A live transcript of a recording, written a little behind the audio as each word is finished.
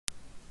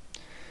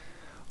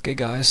Okay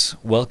guys,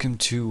 welcome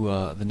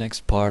to the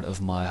next part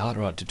of my hot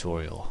rod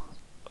tutorial.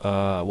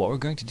 What we're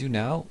going to do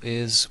now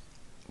is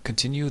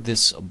continue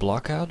this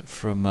blockout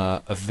from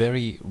a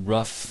very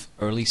rough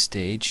early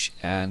stage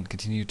and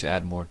continue to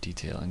add more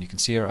detail. And you can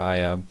see here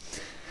I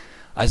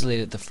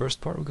isolated the first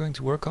part we're going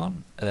to work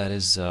on, that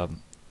is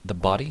the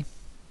body,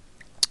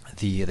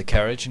 the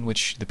carriage in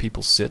which the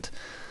people sit.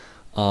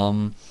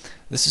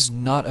 This is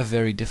not a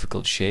very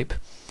difficult shape,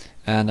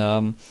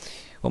 and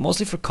well,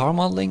 mostly for car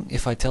modeling,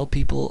 if I tell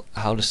people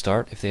how to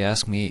start, if they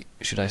ask me,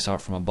 should I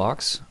start from a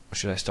box or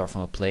should I start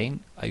from a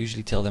plane, I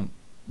usually tell them,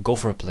 go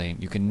for a plane.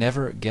 You can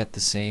never get the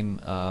same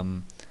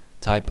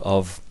type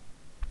of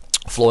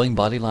flowing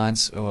body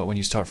lines when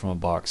you start from a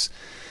box.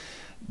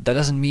 That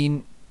doesn't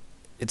mean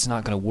it's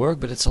not going to work,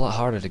 but it's a lot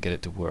harder to get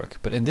it to work.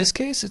 But in this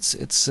case,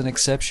 it's an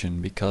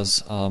exception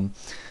because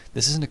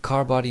this isn't a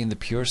car body in the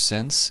pure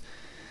sense.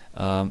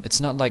 It's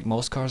not like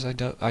most cars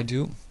I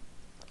do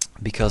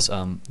because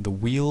the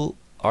wheel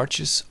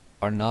arches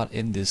are not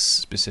in this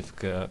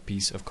specific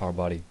piece of car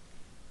body.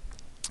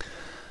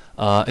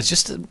 It's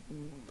just a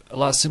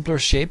lot simpler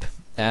shape,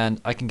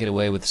 and I can get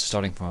away with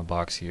starting from a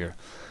box here.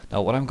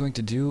 Now what I'm going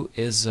to do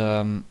is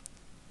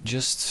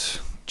just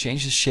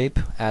change the shape,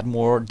 add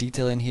more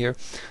detail in here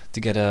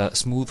to get a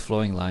smooth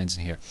flowing lines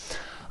in here.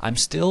 I'm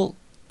still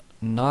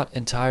not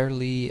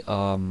entirely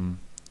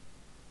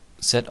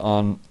set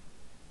on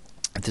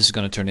if this is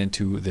going to turn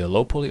into the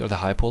low poly or the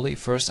high poly.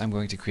 First I'm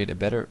going to create a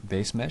better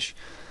base mesh,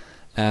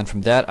 and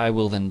from that I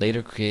will then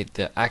later create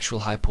the actual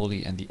high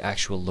poly and the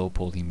actual low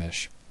poly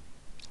mesh.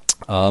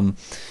 Why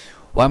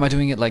am I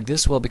doing it like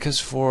this? Well,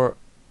 because for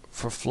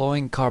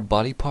flowing car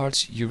body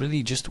parts you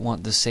really just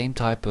want the same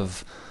type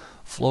of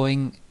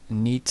flowing,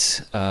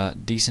 neat,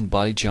 decent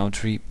body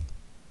geometry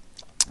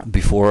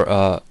before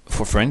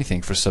for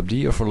anything, for sub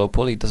D or for low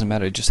poly, it doesn't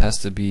matter. It just has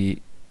to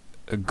be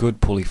a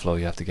good poly flow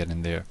you have to get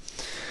in there.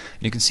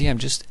 You can see I'm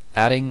just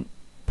adding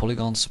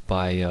polygons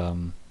by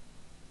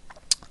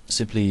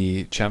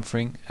simply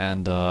chamfering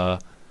and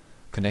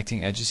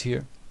connecting edges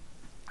here.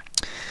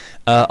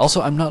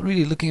 Also, I'm not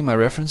really looking at my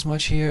reference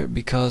much here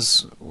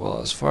because, well,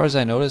 as far as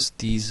I noticed,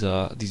 these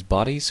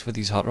bodies for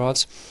these hot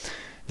rods,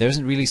 there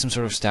isn't really some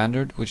sort of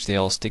standard which they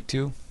all stick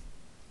to.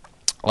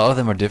 A lot of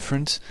them are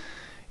different,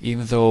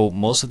 even though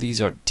most of these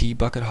are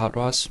T-bucket hot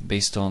rods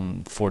based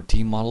on Ford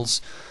T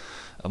models.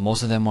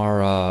 Most of them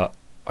are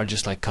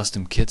just like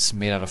custom kits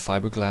made out of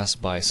fiberglass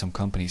by some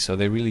company, so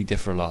they really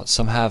differ a lot.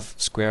 Some have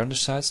square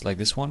undersides like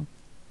this one,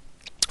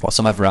 while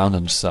some have round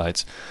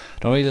undersides. I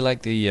don't really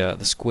like the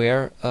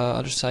square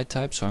underside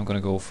type, so I'm going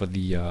to go for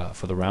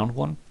the round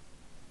one,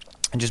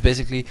 and just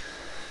basically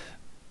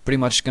pretty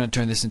much going to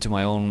turn this into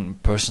my own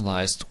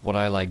personalized, what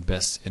I like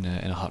best in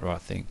a hot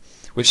rod thing,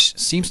 which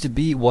seems to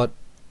be what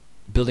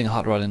building a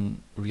hot rod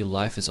in real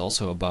life is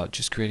also about,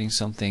 just creating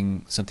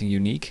something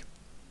unique.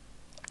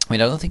 I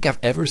mean, I don't think I've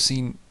ever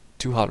seen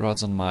two hot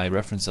rods on my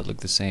reference that look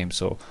the same,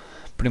 so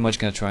pretty much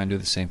gonna try and do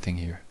the same thing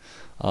here.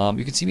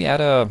 You can see me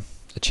add a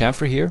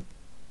chamfer here.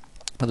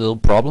 A little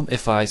problem: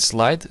 if I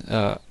slide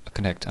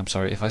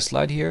if I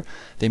slide here,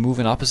 they move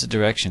in opposite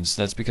directions.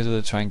 That's because of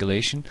the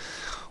triangulation.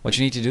 What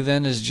you need to do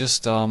then is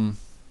just leave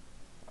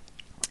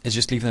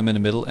them in the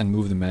middle and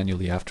move them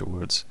manually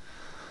afterwards.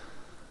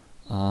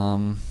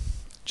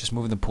 Just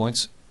moving the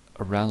points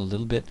around a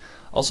little bit.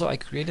 Also, I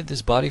created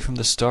this body from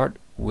the start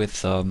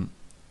with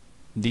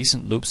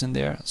decent loops in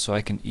there, so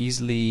I can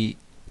easily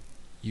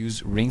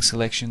use ring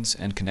selections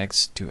and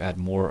connects to add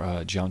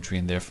more geometry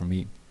in there for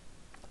me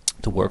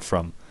to work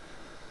from.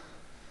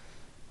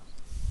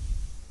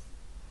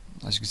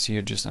 As you can see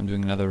here, just I'm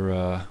doing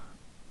another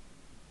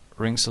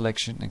ring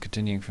selection and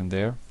continuing from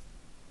there.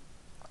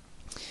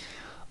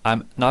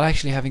 I'm not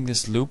actually having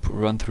this loop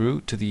run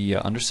through to the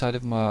underside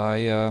of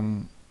my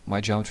my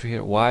geometry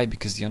here. Why?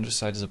 Because the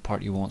underside is a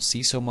part you won't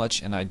see so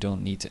much, and I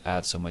don't need to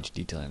add so much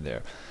detail in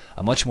there.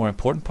 A much more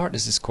important part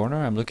is this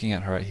corner I'm looking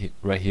at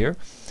right here.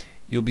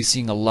 You'll be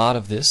seeing a lot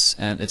of this,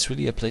 and it's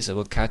really a place that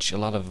will catch a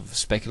lot of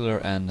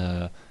specular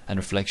and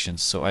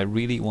reflections. So I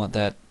really want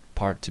that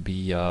part to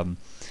be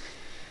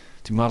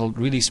modeled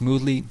really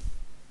smoothly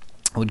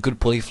with good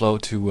pulley flow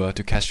to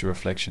catch the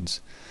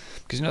reflections.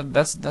 Because you know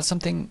that's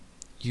something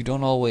you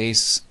don't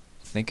always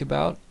think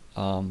about.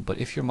 But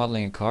if you're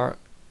modeling a car,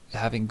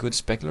 having good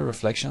specular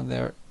reflection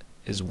there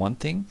is one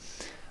thing,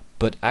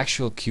 but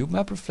actual cube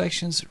map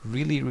reflections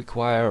really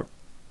require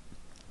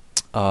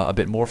a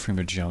bit more from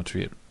your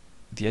geometry.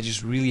 The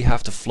edges really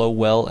have to flow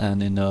well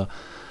and in a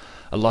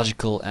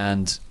logical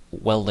and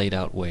well laid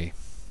out way.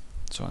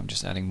 So I'm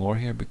just adding more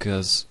here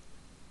because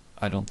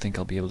I don't think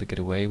I'll be able to get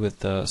away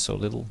with so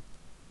little.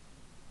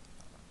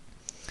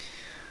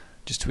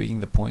 Just tweaking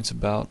the points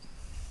about.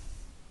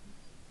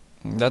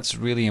 That's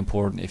really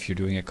important if you're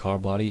doing a car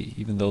body.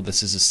 Even though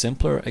this is a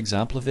simpler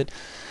example of it,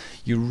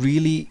 you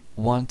really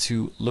want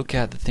to look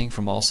at the thing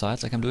from all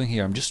sides, like I'm doing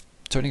here. I'm just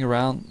turning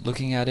around,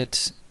 looking at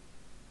it,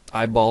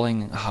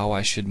 eyeballing how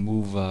I should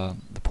move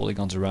the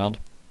polygons around,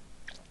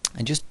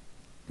 and just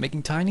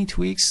making tiny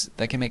tweaks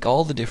that can make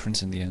all the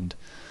difference in the end.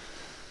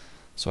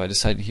 So I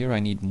decided here I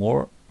need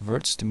more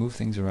verts to move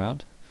things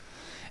around.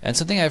 And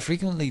something I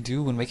frequently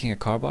do when making a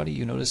car body,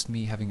 you noticed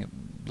me having a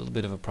little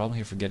bit of a problem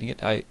here forgetting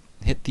it. I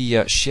hit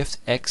the Shift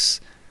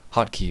X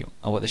hotkey.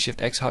 What the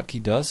Shift X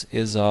hotkey does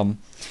is, you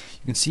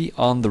can see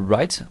on the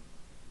right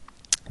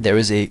there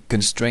is a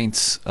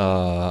constraints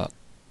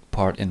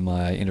part in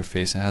my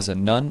interface. It has a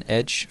none,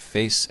 edge,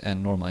 face,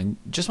 and normal. And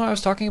just when I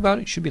was talking about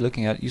it, you should be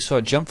looking at it. You saw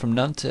a jump from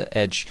none to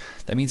edge.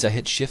 That means I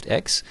hit Shift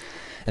X,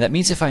 and that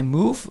means if I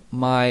move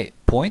my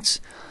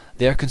points,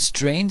 they are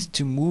constrained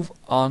to move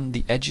on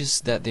the edges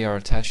that they are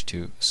attached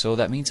to. So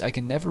that means I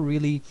can never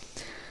really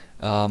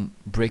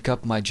break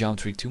up my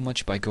geometry too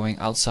much by going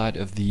outside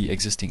of the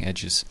existing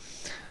edges.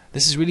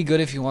 This is really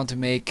good if you want to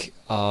make,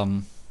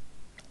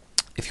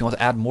 if you want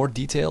to add more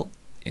detail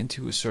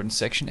into a certain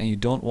section and you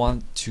don't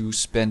want to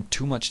spend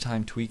too much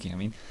time tweaking. I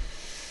mean,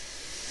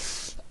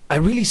 I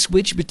really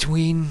switch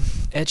between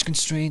edge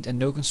constraint and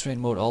no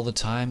constraint mode all the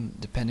time,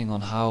 depending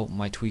on how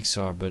my tweaks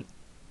are, but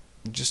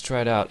just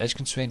try it out. Edge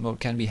constraint mode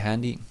can be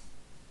handy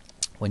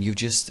when you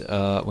just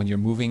when you're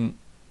moving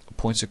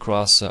points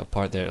across a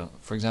part there.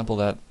 For example,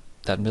 that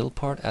middle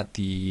part at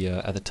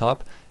the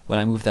top, when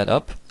I move that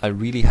up, I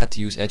really had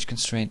to use edge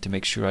constraint to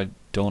make sure I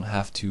don't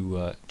have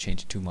to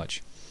change it too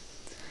much.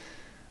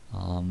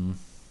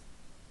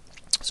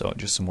 So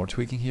just some more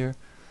tweaking here.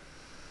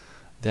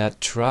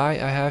 That try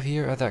I have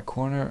here at that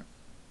corner,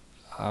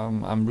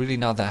 I'm really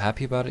not that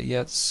happy about it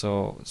yet,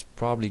 so it's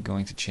probably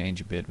going to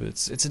change a bit. But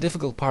it's a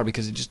difficult part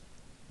because it just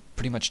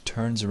pretty much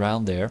turns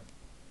around there.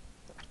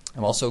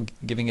 I'm also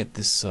giving it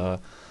this sort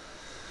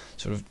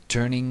of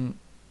turning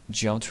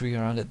geometry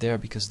around it there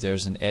because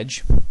there's an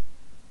edge.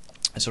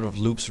 It sort of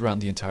loops around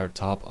the entire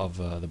top of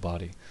the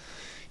body.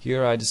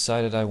 Here I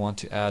decided I want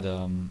to add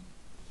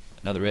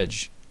another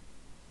edge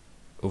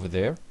over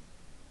there.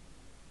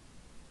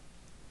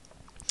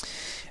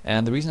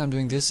 And the reason I'm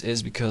doing this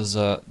is because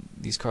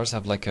these cars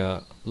have like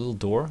a little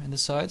door in the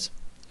sides,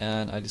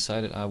 and I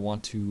decided I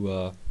want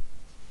to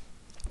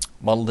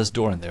model this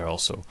door in there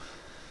also,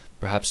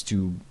 perhaps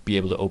to be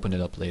able to open it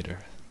up later.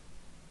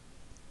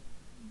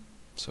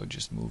 So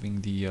just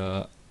moving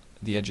the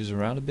edges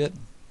around a bit.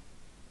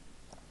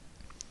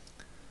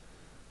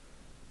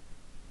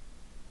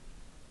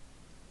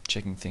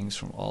 Checking things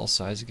from all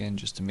sides again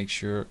just to make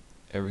sure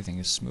everything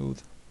is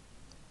smooth.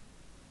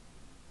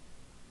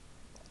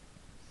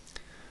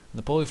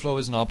 The polyflow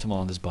isn't optimal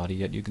on this body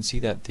yet. You can see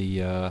that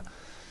the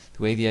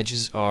way the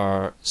edges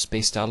are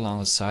spaced out along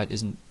the side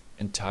isn't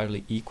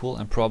entirely equal.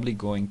 I'm probably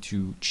going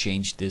to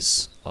change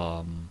this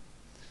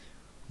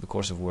the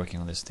course of working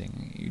on this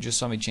thing. You just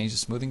saw me change the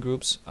smoothing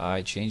groups.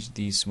 I changed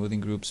these smoothing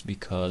groups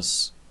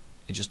because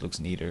it just looks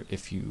neater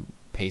if you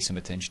pay some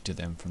attention to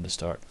them from the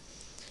start.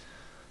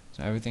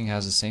 So everything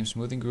has the same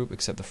smoothing group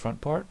except the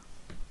front part.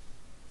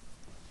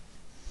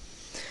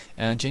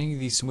 And changing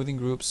these smoothing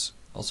groups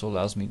also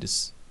allows me to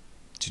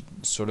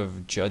sort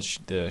of judge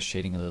the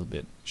shading a little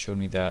bit. Showed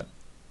me that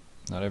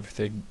not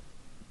everything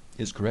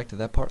is correct at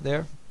that part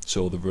there,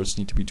 so the verts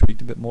need to be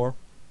tweaked a bit more.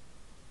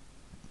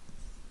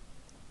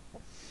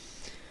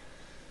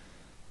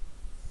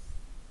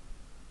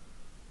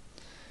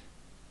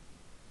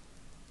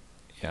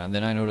 Yeah, and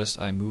then I noticed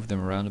I moved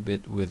them around a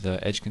bit with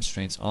edge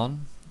constraints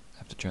on. I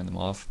have to turn them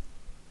off.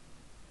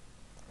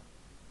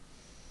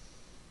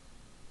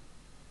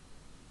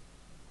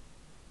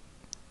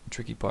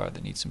 Tricky part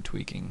that needs some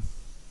tweaking.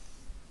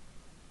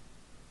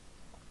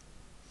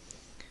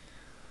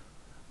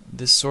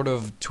 This sort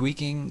of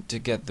tweaking to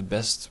get the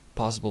best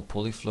possible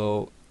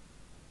polyflow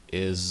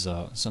is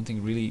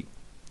something really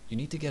you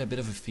need to get a bit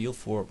of a feel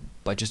for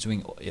by just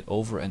doing it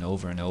over and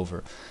over and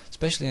over.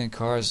 Especially in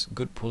cars,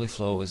 good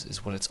polyflow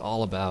is what it's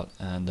all about.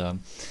 And even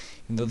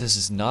though this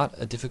is not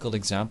a difficult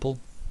example,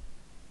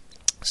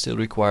 still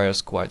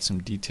requires quite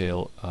some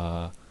detail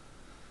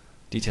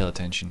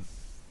attention.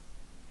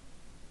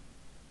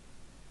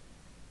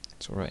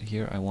 So right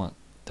here I want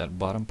that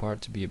bottom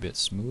part to be a bit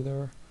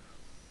smoother,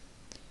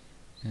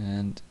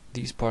 and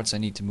these parts I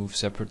need to move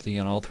separately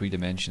on all 3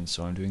 dimensions,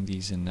 so I'm doing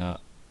these in a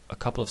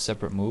couple of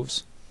separate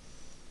moves.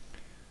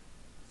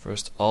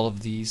 First all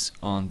of these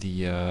on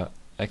the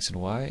X and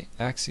Y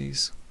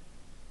axes.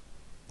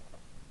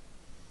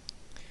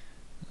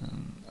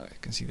 I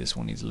can see this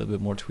one needs a little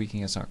bit more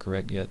tweaking, it's not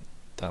correct yet.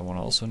 That one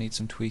also needs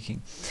some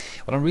tweaking.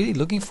 What I'm really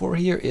looking for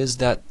here is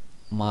that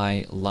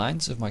my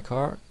lines of my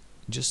car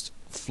just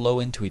flow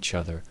into each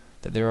other,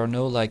 that there are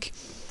no like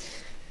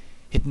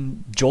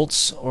hidden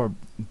jolts or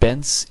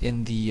bends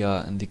in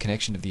the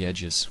connection of the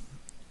edges.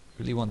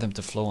 Really want them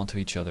to flow onto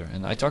each other.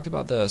 And I talked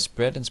about the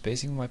spread and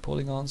spacing of my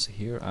polygons.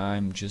 Here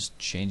I'm just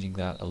changing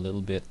that a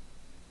little bit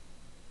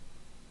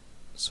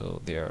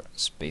so they're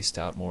spaced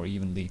out more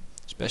evenly,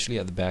 especially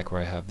at the back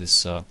where I have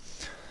this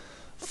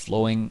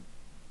flowing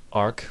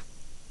arc.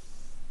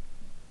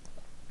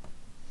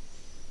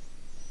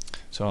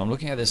 So I'm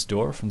looking at this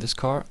door from this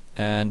car,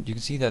 and you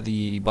can see that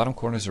the bottom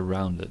corners are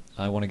rounded.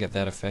 I want to get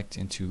that effect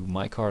into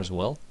my car as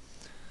well.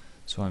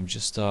 So I'm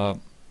just going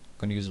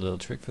to use a little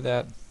trick for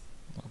that.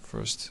 I'll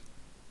first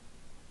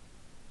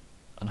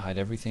unhide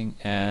everything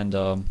and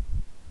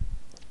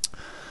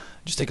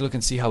Just take a look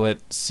and see how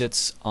it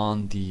sits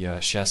on the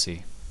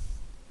chassis.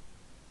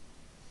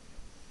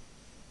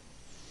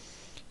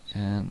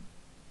 And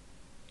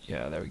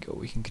yeah, there we go.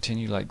 We can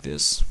continue like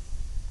this.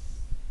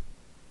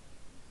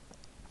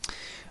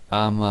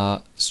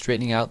 I'm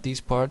straightening out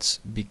these parts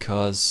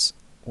because,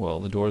 well,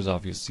 the door is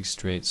obviously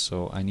straight,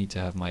 so I need to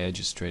have my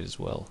edges straight as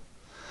well.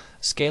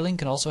 Scaling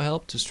can also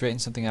help to straighten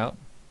something out.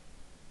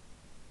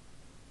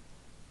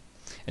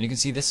 And you can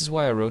see this is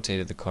why I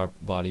rotated the car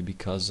body,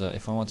 because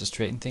if I want to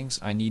straighten things,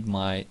 I need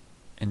my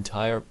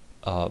entire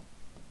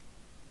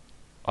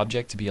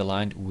object to be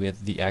aligned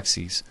with the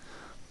axes.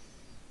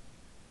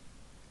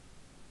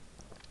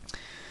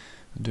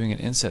 I'm doing an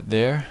inset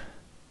there,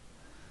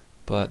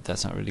 but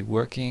that's not really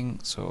working,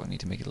 so I need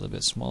to make it a little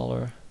bit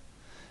smaller.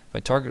 If I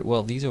target,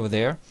 well, these over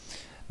there,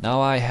 now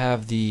I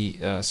have the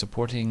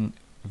supporting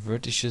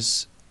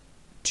vertices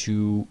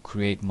to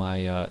create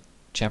my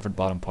chamfered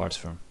bottom parts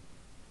from.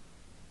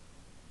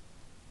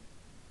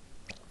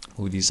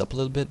 Move these up a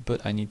little bit,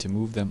 but I need to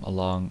move them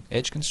along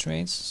edge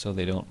constraints so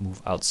they don't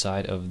move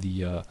outside of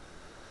the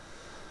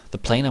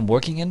plane I'm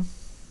working in.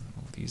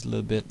 Move these a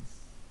little bit.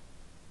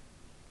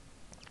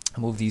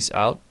 Move these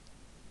out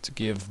to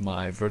give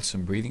my verts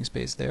some breathing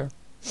space there.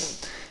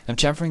 I'm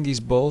chamfering these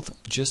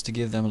both just to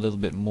give them a little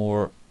bit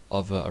more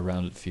of a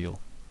rounded feel.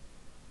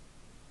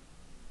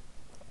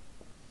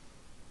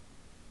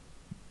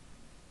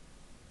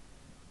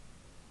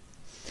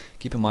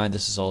 Keep in mind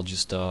this is all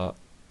just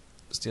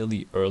still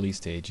the early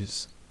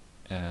stages,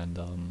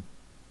 and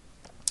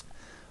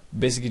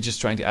basically just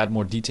trying to add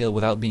more detail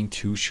without being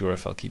too sure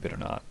if I'll keep it or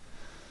not.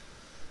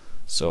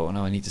 So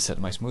now I need to set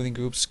my smoothing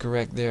groups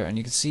correct there, and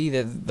you can see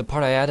that the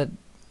part I added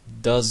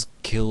does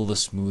kill the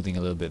smoothing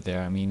a little bit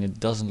there. I mean, it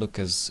doesn't look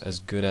as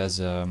good as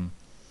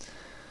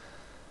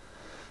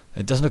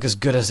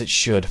it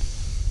should.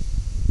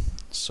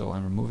 So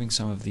I'm removing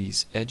some of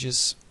these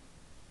edges,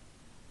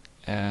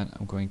 and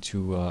I'm going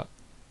to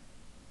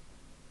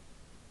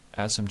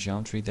add some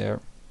geometry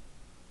there,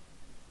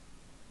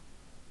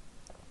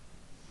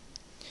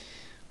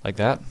 like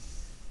that.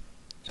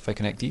 If I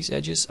connect these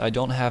edges, I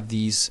don't have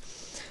these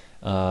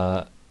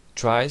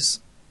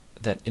tries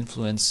that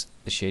influence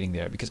the shading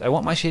there, because I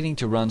want my shading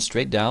to run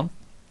straight down,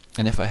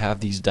 and if I have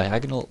these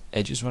diagonal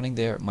edges running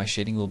there, my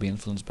shading will be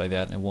influenced by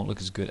that and it won't look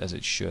as good as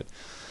it should.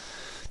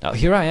 Now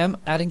here I am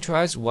adding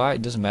tries. Why?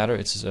 It doesn't matter.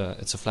 It's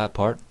a flat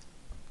part.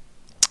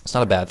 It's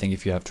not a bad thing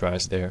if you have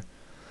tries there.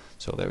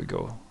 So there we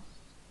go.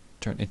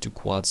 Turn into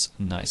quads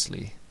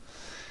nicely.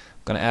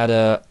 I'm gonna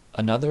add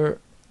another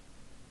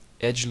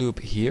edge loop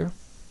here,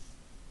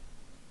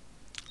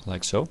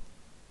 like so.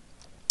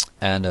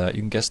 And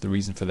you can guess the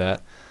reason for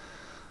that.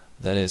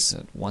 That is,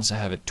 once I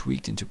have it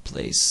tweaked into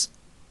place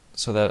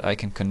so that I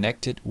can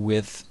connect it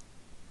with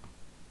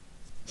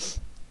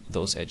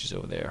those edges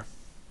over there.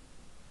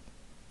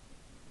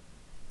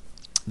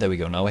 There we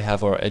go. Now we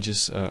have our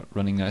edges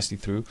running nicely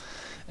through,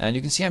 and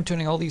you can see I'm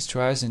turning all these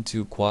tries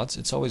into quads.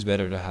 It's always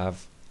better to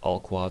have all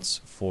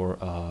quads for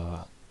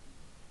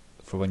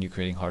when you're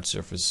creating hard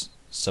surface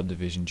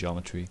subdivision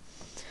geometry.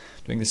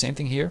 Doing the same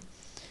thing here,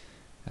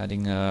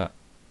 adding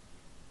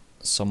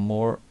some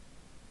more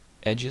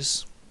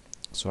edges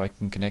so I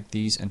can connect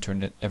these and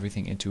turn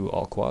everything into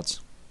all quads.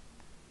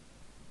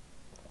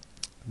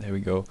 There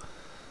we go.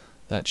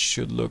 That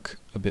should look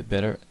a bit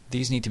better.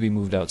 These need to be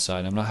moved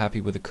outside. I'm not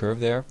happy with the curve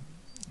there.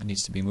 It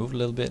needs to be moved a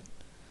little bit,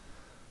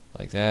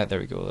 like that. There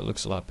we go. That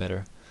looks a lot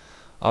better.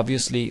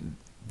 Obviously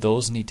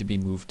those need to be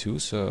moved too,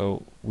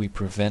 so we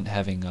prevent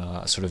having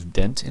a sort of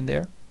dent in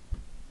there.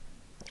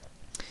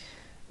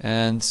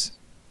 And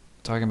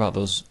talking about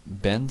those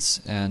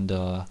bends and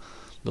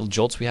little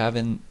jolts we have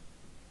in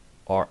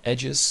our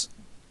edges,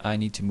 I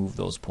need to move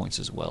those points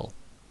as well.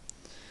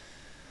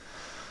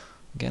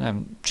 Again,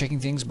 I'm checking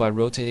things by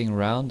rotating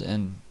around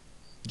and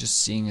just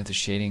seeing if the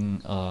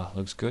shading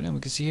looks good. And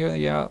we can see here,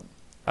 yeah,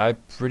 I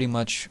pretty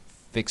much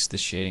fixed the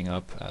shading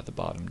up at the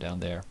bottom down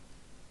there.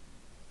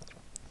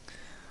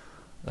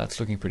 That's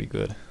looking pretty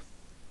good.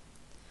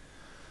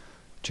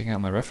 Checking out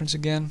my reference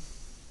again.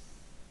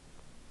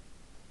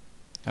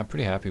 I'm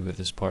pretty happy with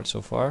this part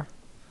so far.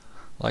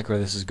 I like where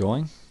this is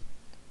going.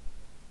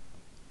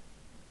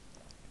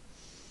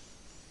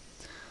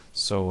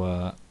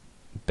 So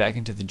back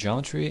into the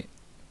geometry.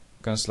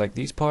 I'm gonna select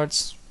these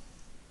parts.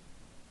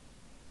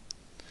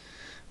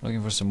 I'm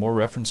looking for some more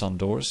reference on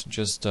doors,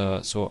 just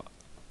so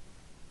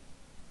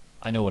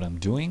I know what I'm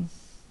doing.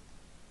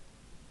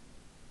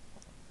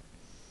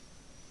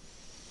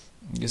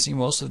 You can see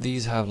most of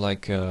these have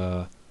like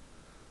a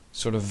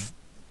sort of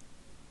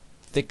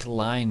thick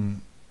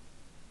line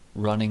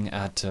running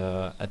at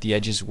the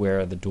edges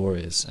where the door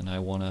is, and I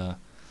want to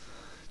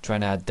try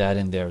and add that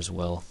in there as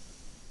well.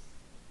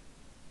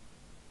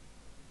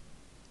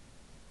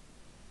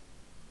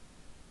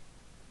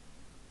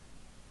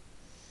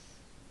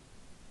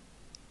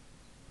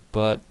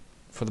 But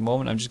for the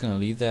moment I'm just going to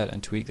leave that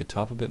and tweak the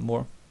top a bit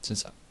more,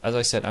 since, as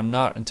I said, I'm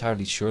not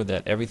entirely sure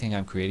that everything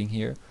I'm creating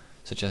here,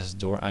 such as the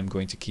door, I'm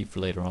going to keep for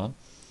later on.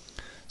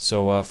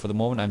 So for the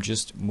moment I'm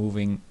just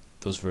moving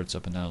those verts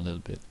up and down a little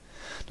bit.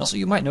 And also,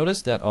 you might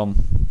notice that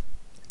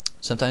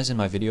sometimes in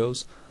my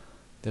videos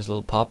there's a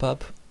little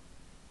pop-up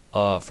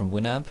from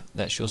Winamp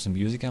that shows the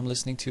music I'm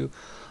listening to.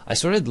 I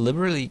sort of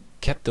deliberately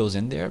kept those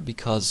in there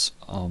because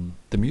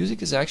the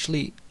music is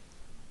actually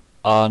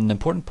an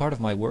important part of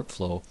my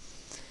workflow.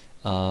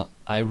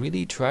 I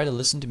really try to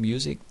listen to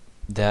music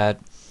that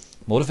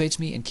motivates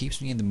me and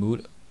keeps me in the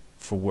mood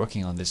for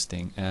working on this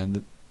thing.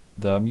 And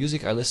the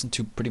music I listen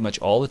to pretty much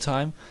all the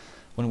time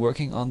when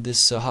working on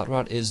this hot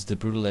rod is the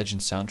Brutal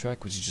Legend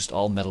soundtrack, which is just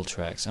all metal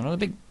tracks. I'm not a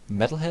big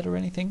metalhead or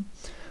anything,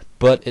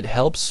 but it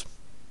helps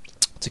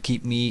to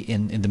keep me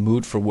in the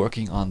mood for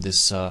working on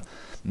this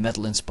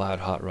metal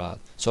inspired hot rod.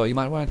 So you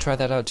might want to try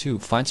that out too.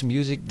 Find some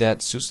music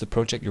that suits the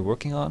project you're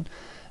working on,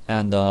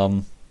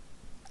 and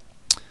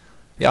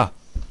yeah,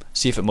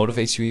 see if it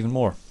motivates you even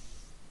more.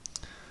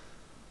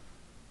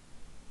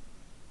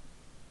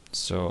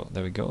 So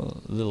there we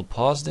go, a little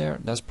pause there.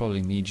 That's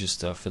probably me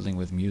just fiddling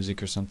with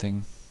music or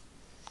something.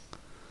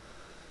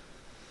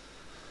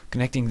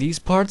 Connecting these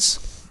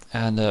parts,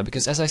 and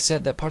because as I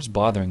said, that part's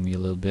bothering me a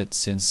little bit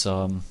since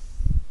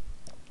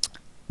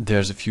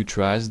there's a few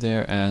tries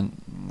there,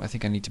 and I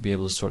think I need to be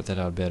able to sort that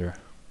out better.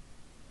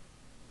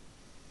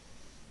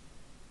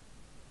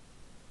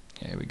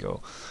 There we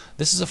go.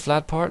 This is a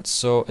flat part,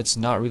 so it's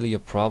not really a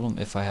problem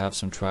if I have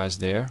some tries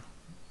there.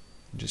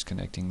 I'm just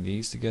connecting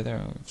these together.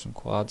 I have some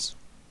quads.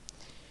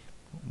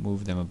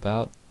 Move them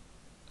about.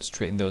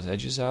 Straighten those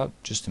edges out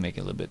just to make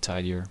it a little bit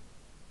tidier.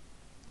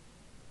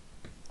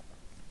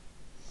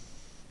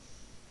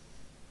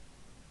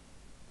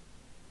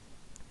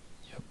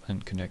 Yep,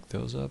 and connect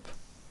those up.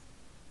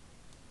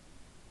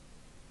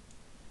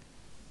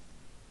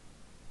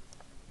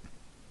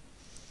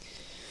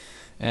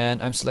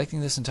 And I'm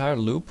selecting this entire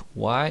loop.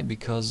 Why?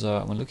 Because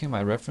when looking at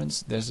my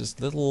reference, there's this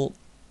little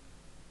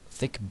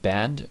thick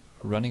band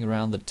running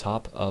around the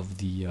top of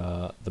the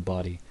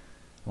body.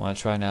 I want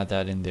to try and add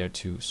that in there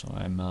too. So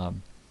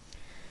I'm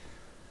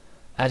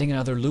adding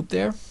another loop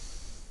there.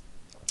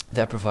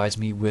 That provides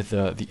me with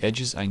the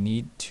edges I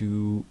need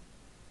to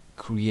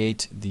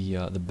create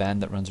the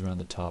band that runs around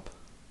the top.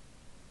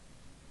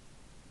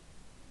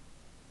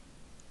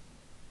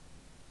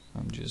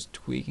 I'm just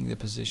tweaking the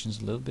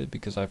positions a little bit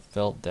because I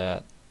felt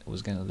that it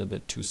was getting a little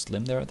bit too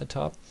slim there at the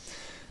top.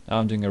 Now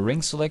I'm doing a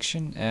ring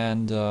selection,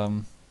 and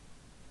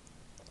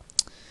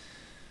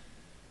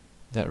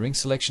that ring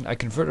selection, I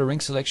convert a ring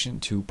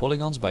selection to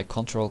polygons by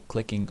control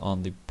clicking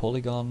on the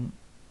polygon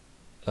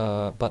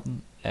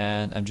button,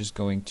 and I'm just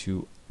going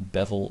to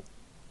bevel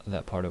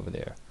that part over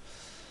there.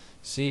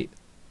 See,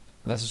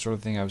 that's the sort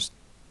of thing I was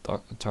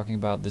talking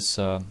about, this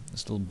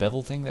this little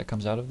bevel thing that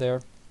comes out of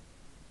there.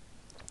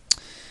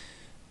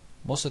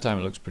 Most of the time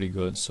it looks pretty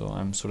good, so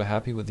I'm sort of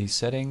happy with these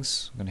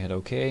settings. I'm gonna hit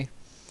OK,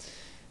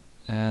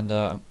 and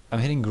I'm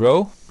hitting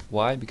grow.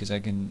 Why? Because I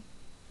can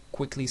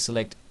quickly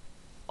select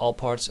all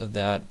parts of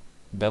that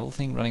bevel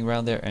thing running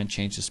around there and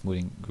change the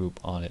smoothing group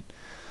on it.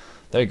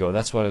 There you go,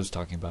 that's what I was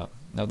talking about.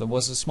 Now there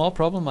was a small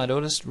problem I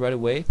noticed right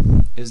away,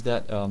 is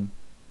that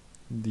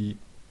the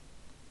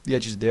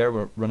edges there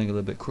were running a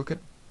little bit crooked,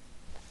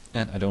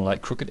 and I don't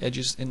like crooked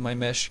edges in my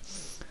mesh,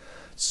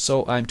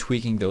 so I'm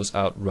tweaking those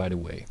out right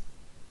away.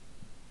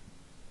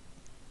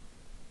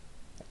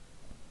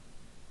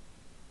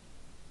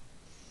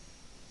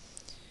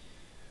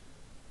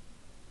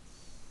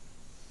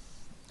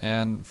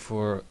 And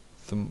for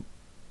the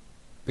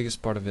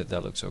biggest part of it,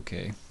 that looks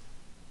okay.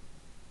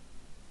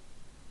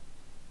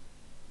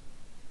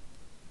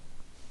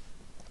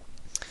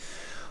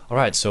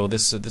 Alright, so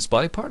this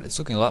body part, it's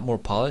looking a lot more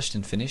polished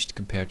and finished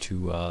compared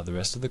to the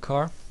rest of the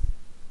car.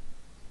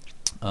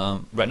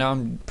 Right now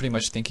I'm pretty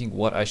much thinking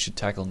what I should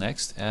tackle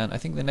next, and I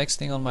think the next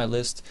thing on my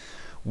list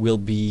will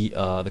be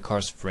the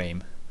car's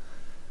frame.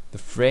 The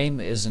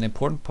frame is an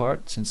important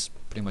part since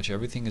pretty much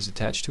everything is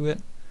attached to it.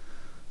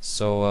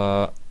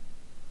 So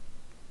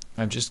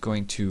I'm just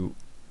going to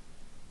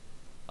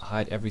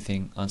hide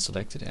everything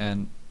unselected,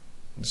 and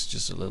it's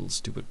just a little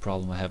stupid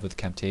problem I have with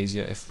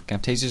Camtasia. If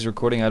Camtasia is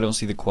recording, I don't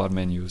see the quad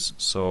menus,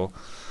 so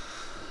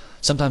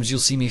sometimes you'll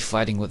see me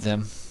fighting with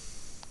them.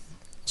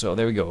 So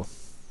there we go.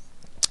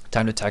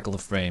 Time to tackle the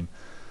frame.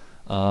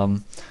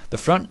 The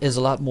front is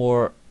a lot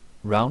more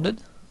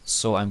rounded,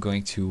 so I'm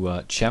going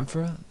to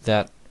chamfer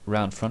that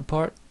round front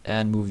part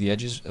and move the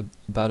edges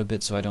about a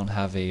bit so I don't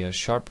have a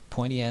sharp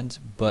pointy end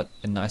but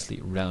a nicely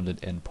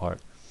rounded end part.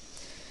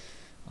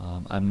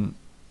 I'm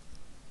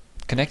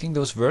connecting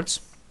those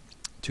verts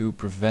to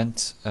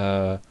prevent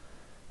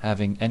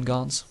having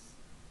n-gons,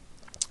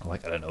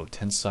 like, I don't know,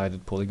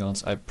 10-sided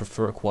polygons. I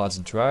prefer quads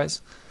and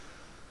tris,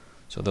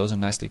 so those are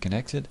nicely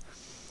connected,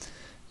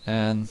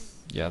 and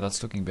yeah,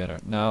 that's looking better.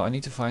 Now I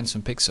need to find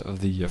some pics of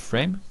the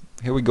frame.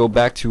 Here we go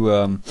back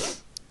to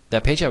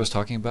that page I was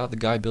talking about, the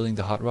guy building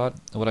the hot rod.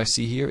 What I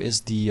see here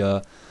is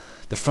the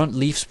front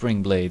leaf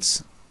spring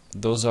blades.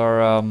 Those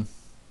are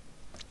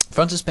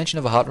front suspension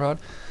of a hot rod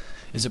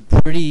is a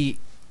pretty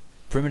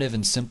primitive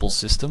and simple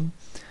system.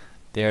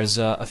 There's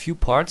a few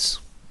parts.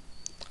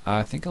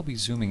 I think I'll be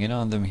zooming in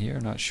on them here,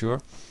 not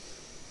sure.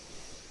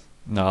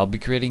 No, I'll be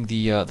creating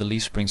the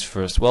leaf springs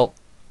first. Well,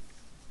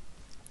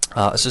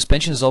 A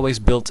suspension is always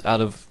built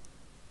out of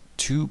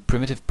two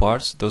primitive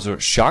parts. Those are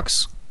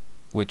shocks,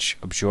 which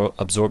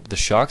absorb the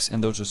shocks,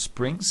 and those are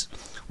springs,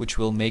 which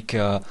will make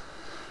the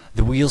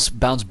wheels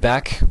bounce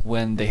back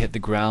when they hit the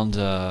ground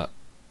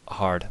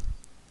hard.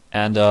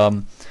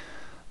 And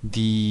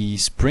the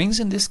springs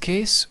in this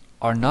case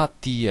are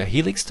not the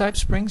helix type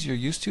springs you're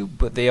used to,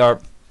 but they are,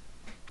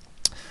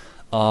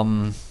 how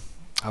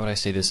would I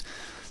say this?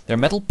 They're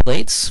metal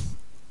plates,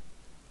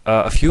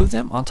 a few of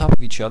them on top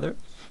of each other,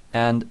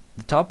 and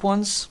the top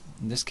ones,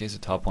 in this case the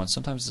top ones,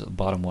 sometimes the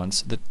bottom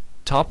ones, the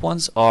top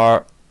ones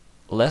are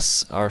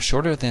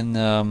shorter than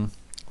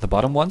the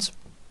bottom ones.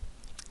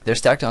 They're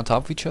stacked on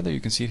top of each other. You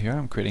can see it here.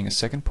 I'm creating a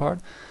second part,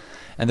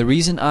 and the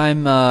reason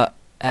I'm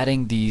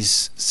adding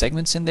these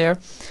segments in there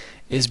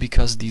is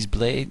because these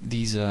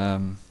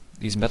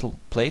metal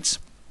plates,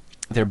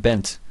 they're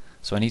bent,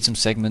 so I need some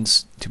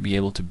segments to be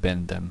able to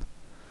bend them.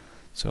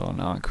 So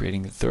now I'm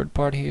creating the third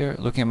part here.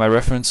 Looking at my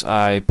reference,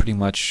 I pretty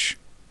much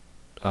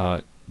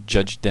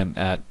judged them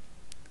at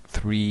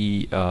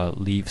 3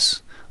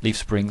 leaf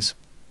springs,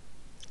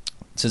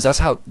 since that's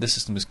how this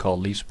system is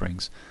called, leaf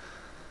springs.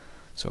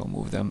 So I'll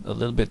move them a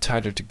little bit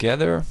tighter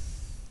together.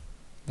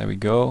 There we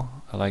go.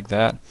 I like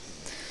that.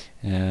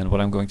 And what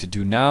I'm going to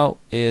do now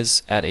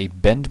is add a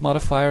bend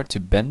modifier to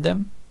bend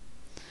them.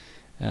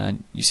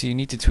 And you see, you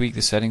need to tweak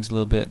the settings a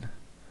little bit.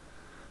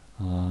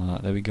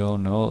 There we go.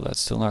 No, that's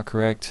still not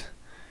correct.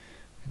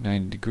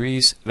 90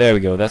 degrees. There we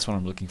go. That's what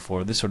I'm looking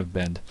for. This sort of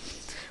bend.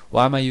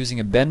 Why am I using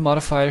a bend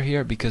modifier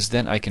here? Because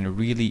then I can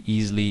really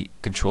easily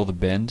control the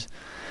bend,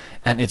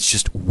 and it's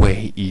just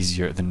way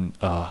easier than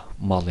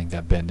modeling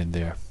that bend in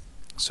there.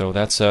 So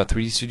that's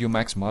 3D Studio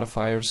Max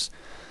modifiers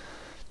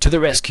to the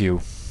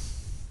rescue.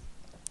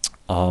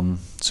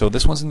 So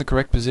this one's in the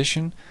correct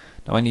position.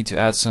 Now I need to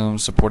add some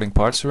supporting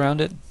parts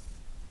around it.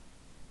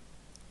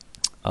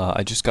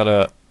 I just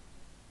gotta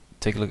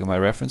take a look at my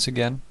reference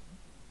again.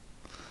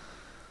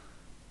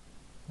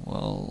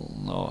 Well,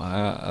 no,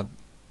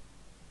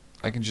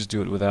 I can just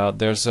do it without.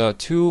 There's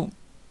 2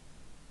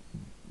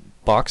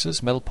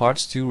 boxes, metal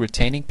parts, 2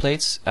 retaining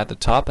plates at the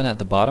top and at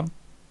the bottom.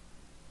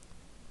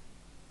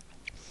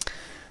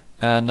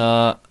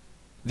 And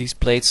these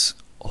plates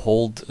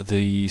hold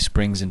the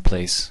springs in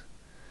place.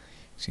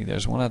 See,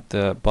 there's one at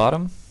the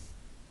bottom.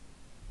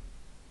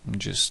 I'm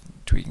just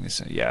tweaking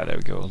this. Yeah, there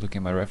we go. Looking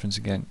at my reference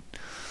again,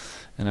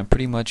 and I'm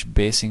pretty much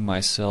basing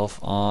myself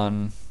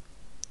on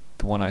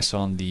the one I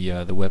saw on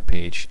the web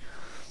page.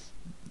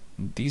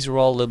 These are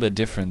all a little bit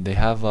different. They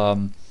have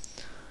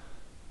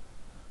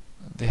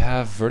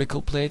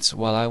vertical plates,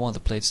 while I want the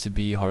plates to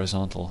be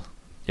horizontal.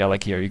 Yeah,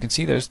 like here. You can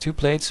see there's 2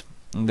 plates,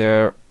 and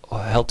they're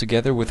held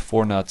together with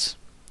 4 nuts.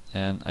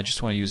 And I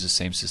just want to use the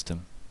same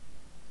system.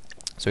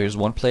 So here's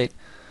one plate,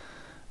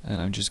 and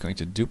I'm just going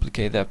to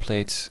duplicate that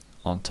plate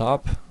on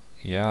top.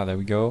 Yeah, there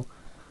we go.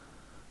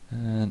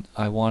 And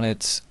I want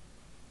it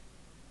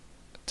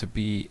to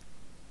be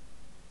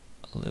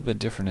a little bit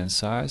different in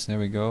size. There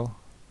we go.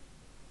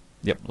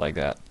 Yep, like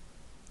that.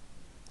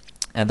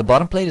 And the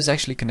bottom plate is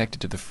actually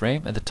connected to the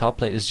frame, and the top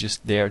plate is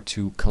just there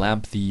to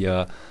clamp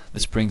the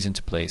springs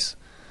into place.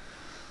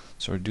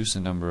 So reduce the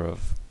number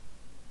of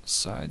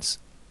sides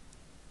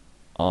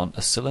on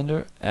a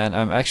cylinder, and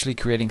I'm actually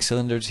creating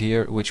cylinders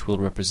here which will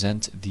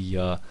represent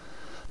the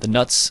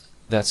nuts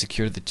that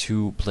secure the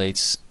 2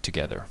 plates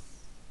together.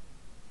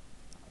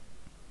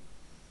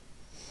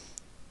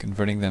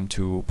 Converting them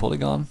to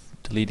polygon,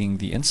 deleting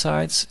the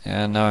insides,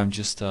 and now I'm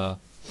just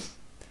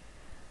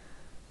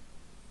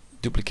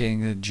duplicating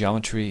the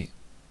geometry,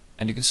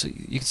 and you can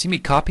see me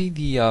copy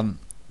the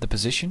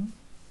position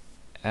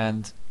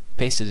and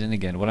paste it in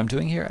again. What I'm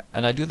doing here,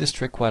 and I do this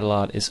trick quite a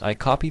lot, is I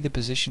copy the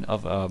position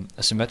of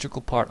a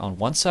symmetrical part on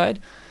one side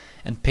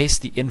and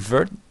paste the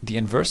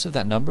inverse of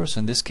that number. So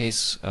in this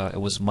case it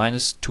was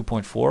minus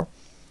 2.4.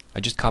 I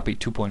just copied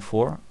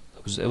 2.4.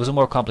 It was a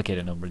more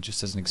complicated number,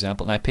 just as an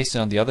example, and I paste it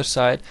on the other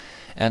side,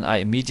 and I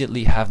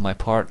immediately have my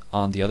part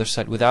on the other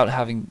side without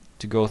having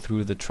to go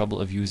through the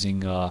trouble of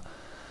using a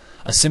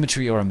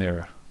symmetry or a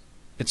mirror.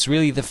 It's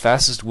really the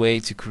fastest way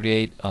to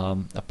create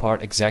a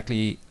part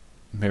exactly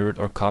mirrored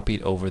or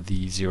copied over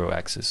the 0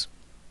 axis.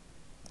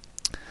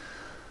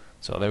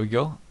 So there we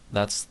go.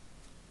 That's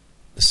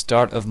the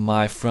start of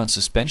my front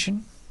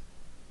suspension.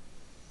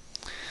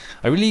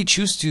 I really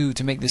choose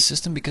to make this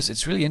system because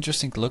it's really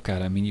interesting to look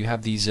at. I mean, you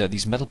have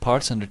these metal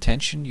parts under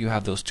tension. You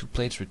have those 2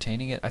 plates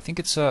retaining it. I think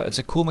it's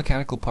a cool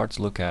mechanical part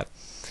to look at.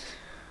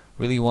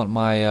 Really want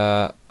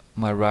my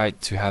my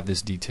ride to have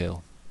this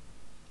detail.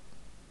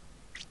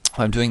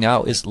 What I'm doing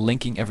now is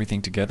linking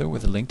everything together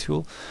with the link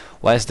tool.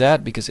 Why is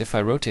that? Because if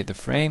I rotate the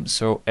frame,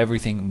 so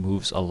everything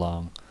moves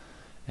along.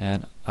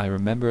 And I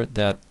remember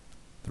that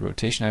the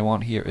rotation I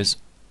want here is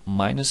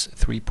minus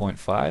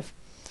 3.5.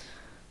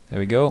 There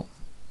we go.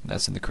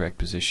 That's in the correct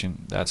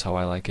position. That's how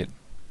I like it.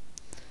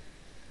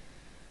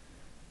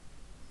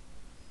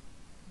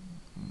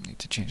 Need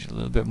to change it a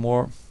little bit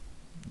more.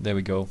 There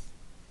we go.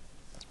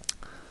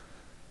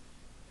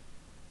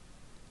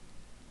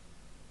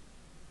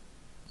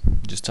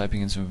 Just just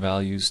typing in some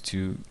values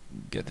to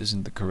get this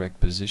in the correct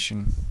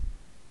position.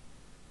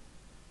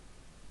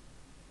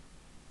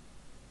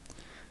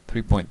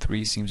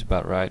 3.3 seems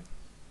about right.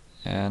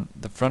 And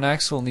the front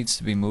axle needs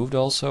to be moved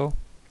also.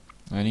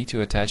 I need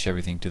to attach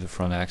everything to the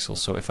front axle.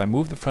 So if I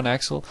move the front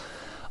axle,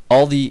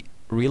 all the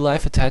real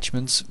life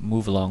attachments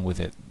move along with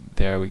it.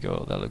 There we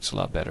go. That looks a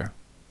lot better.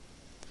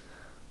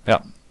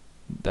 Yeah,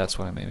 that's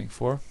what I'm aiming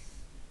for.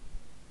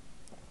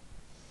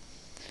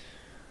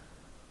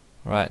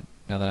 Right,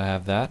 now that I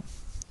have that,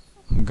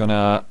 I'm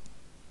gonna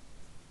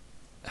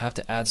have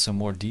to add some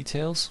more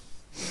details,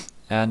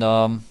 and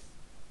I'm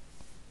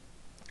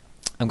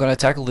gonna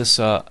tackle this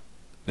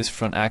this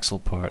front axle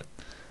part.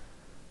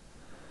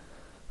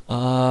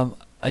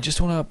 I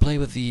just want to play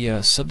with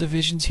the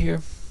subdivisions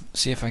here,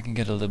 see if I can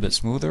get a little bit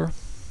smoother.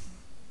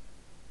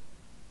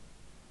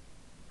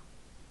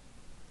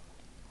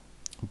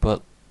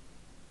 But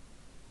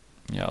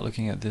yeah,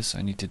 looking at this,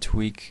 I need to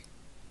tweak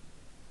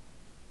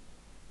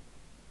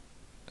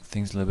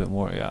things a little bit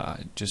more. Yeah,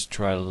 I just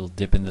tried a little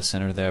dip in the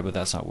center there, but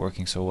that's not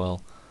working so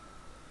well.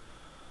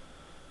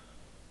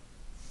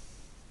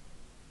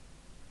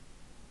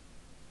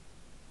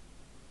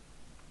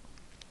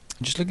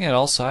 Just looking at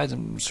all sides,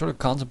 I'm sort of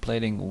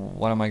contemplating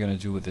what am I going to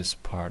do with this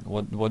part.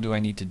 What do I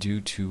need to do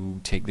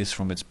to take this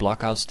from its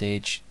blockout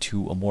stage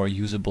to a more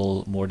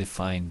usable, more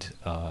defined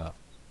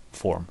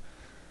form.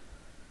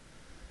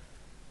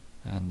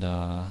 And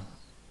yeah,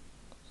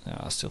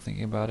 I'm still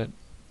thinking about it.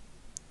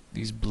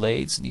 These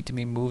blades need to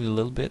be moved a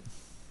little bit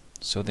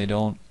so they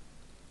don't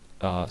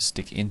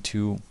stick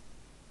into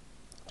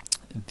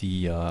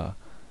the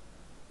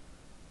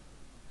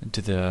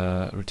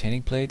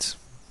retaining plates.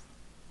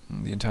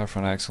 The entire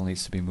front axle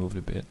needs to be moved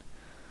a bit.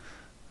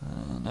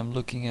 And I'm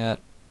looking at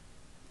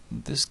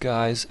this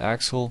guy's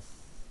axle.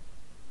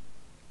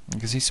 You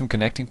can see some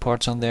connecting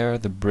parts on there,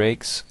 the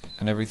brakes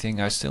and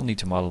everything. I still need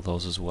to model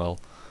those as well.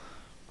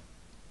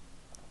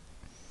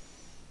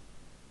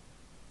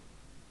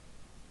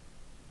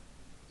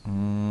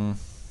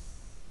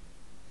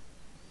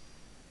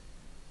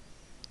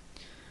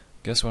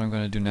 Guess what I'm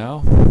going to do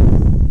now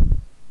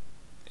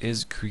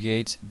is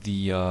create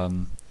the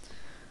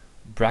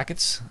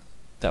brackets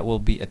that will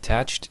be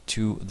attached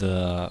to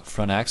the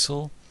front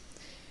axle,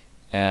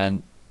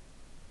 and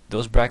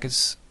those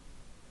brackets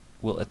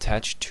will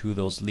attach to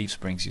those leaf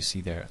springs you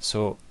see there.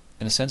 So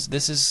in a sense,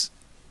 this is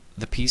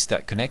the piece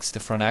that connects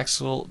the front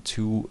axle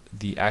to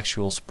the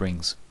actual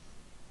springs.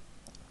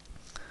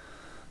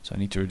 So I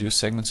need to reduce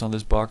segments on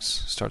this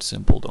box. Start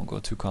simple, don't go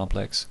too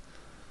complex.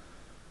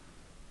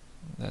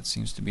 That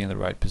seems to be in the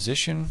right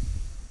position.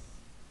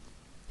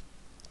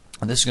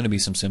 And this is going to be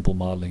some simple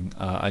modeling.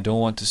 I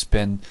don't want to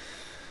spend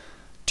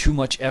too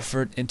much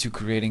effort into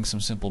creating some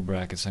simple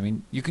brackets. I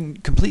mean, you can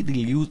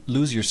completely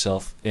lose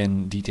yourself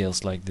in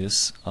details like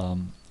this,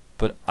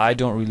 but I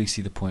don't really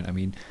see the point. I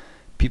mean,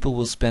 people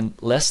will spend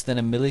less than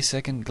a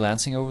millisecond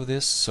glancing over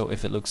this, so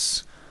if it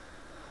looks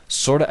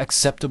sort of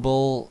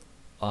acceptable,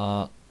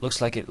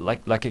 looks like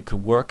it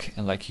could work,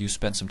 and like you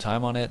spent some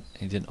time on it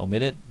and you didn't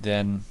omit it,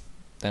 then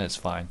it's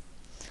fine.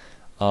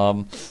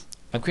 I'm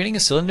creating a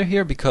cylinder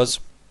here because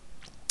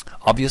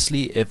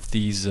obviously if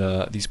these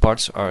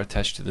parts are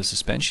attached to the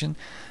suspension,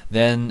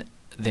 then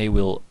they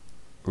will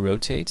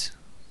rotate.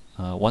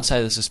 One side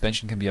of the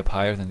suspension can be up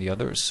higher than the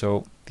other,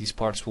 so these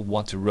parts will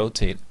want to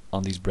rotate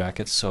on these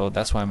brackets. So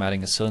that's why I'm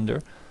adding a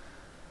cylinder,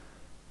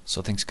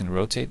 so things can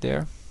rotate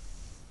there.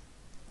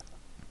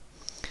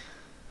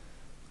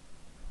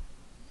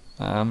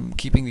 I'm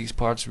keeping these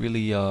parts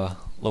really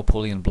low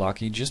poly and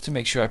blocky just to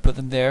make sure I put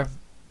them there,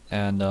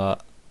 and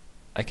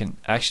I can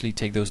actually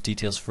take those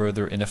details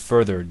further in a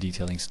further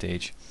detailing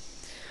stage.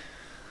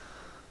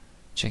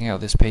 Checking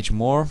out this page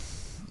more,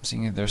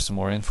 seeing if there's some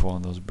more info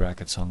on those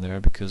brackets on there,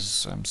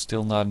 because I'm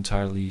still not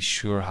entirely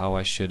sure how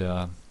I should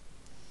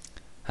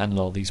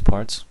handle all these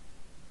parts.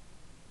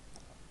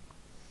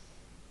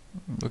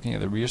 Looking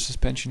at the rear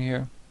suspension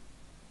here,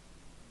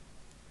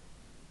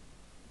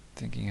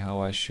 thinking how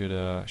I should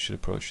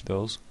approach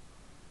those.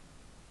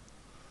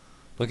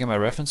 Looking at my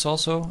reference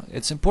also,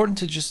 it's important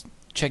to just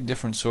check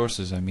different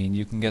sources. I mean,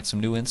 you can get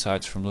some new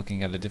insights from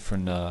looking at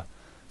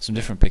some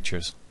different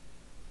pictures.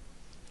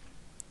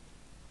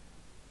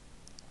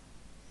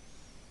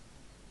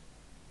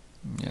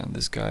 Yeah, and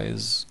this guy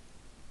has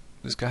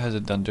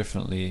it done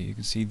differently. You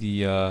can see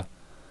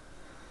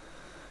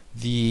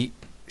the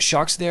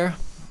shocks there.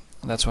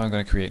 That's what I'm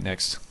going to create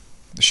next.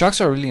 The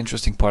shocks are a really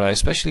interesting part. I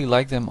especially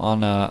like them on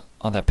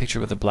that picture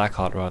with the black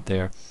hot rod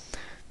there.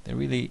 They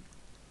really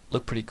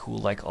look pretty cool,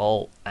 like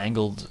all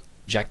angled,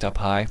 jacked up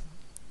high.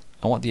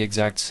 I want the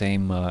exact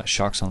same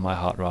shocks on my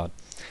hot rod.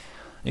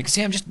 You can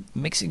see I'm just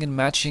mixing and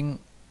matching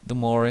the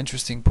more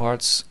interesting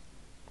parts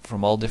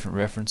from all different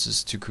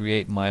references to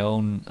create my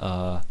own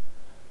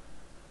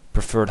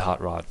preferred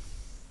hot rod.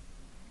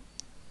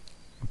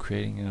 I'm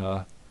creating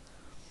a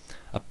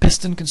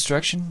piston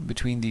construction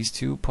between these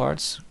two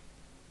parts.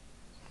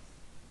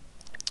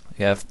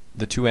 You have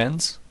the two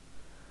ends,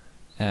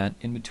 and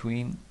in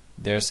between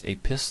there's a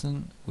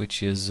piston which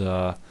has,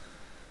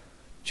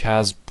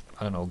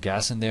 I don't know,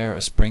 gas in there,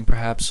 a spring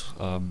perhaps.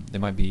 There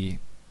might be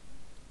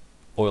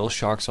oil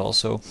shocks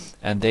also,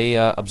 and they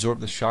absorb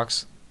the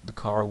shocks the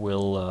car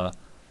will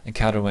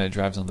encounter when it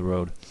drives on the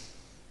road.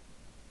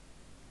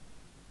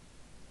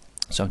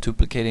 So I'm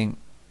duplicating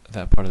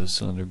that part of the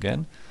cylinder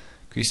again,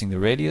 increasing the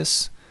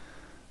radius,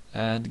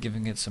 and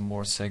giving it some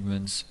more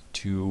segments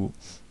to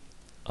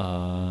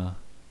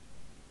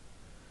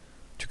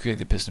create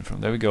the piston from.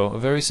 There we go, a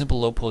very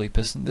simple low pulley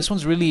piston. This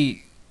one's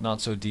really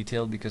not so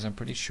detailed because I'm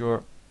pretty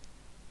sure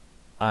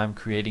I'm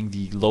creating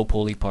the low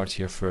pulley parts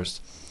here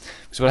first.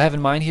 So what I have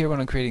in mind here when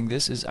I'm creating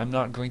this is I'm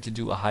not going to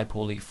do a high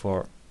pulley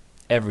for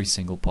every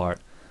single part.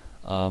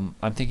 I'm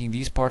thinking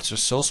these parts are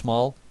so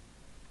small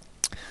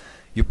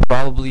you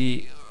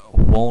probably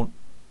won't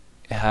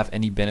have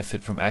any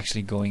benefit from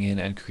actually going in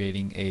and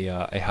creating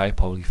a high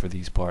pulley for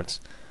these parts.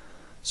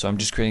 So I'm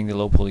just creating the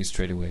low pulley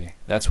straight away.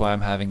 That's why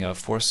I'm having a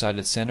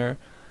 4-sided center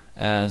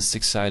and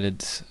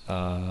 6-sided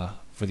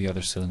for the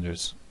other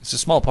cylinders. It's a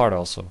small part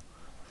also.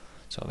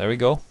 So there we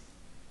go.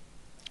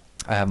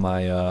 I have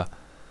my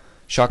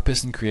shock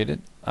piston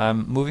created.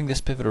 I'm moving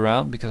this pivot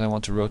around because I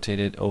want to rotate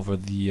it over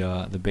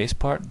the base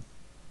part.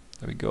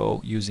 There we go,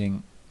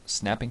 using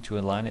snapping to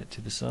align it to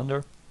the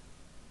cylinder.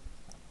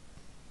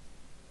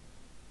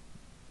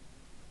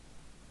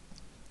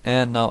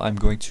 And now I'm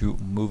going to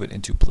move it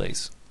into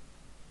place.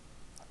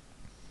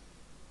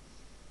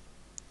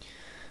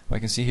 What I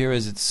can see here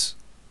is it's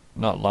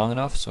not long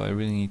enough, so I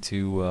really need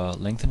to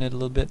lengthen it a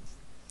little bit.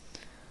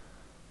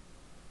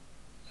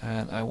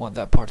 And I want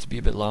that part to be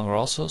a bit longer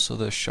also, so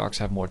the shocks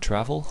have more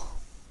travel.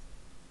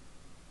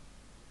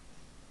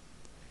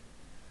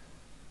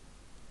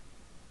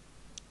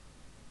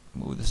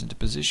 Move this into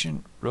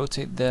position,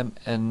 rotate them,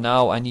 and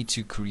now I need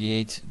to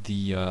create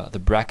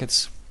the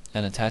brackets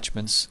and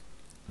attachments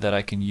that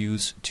I can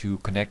use to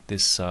connect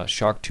this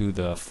shock to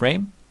the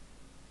frame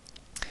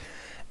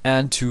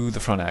and to the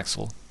front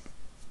axle.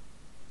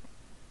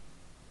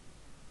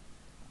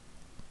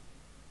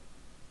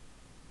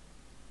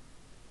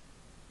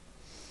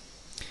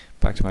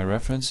 Back to my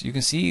reference, you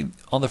can see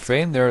on the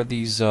frame there are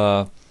these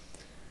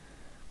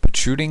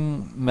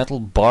protruding metal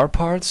bar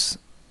parts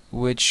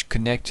which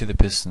connect to the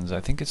pistons. I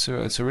think it's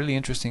a really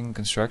interesting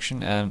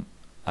construction, and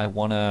I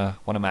wanna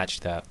match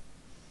that.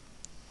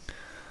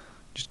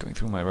 Just going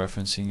through my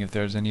reference, seeing if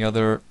there's any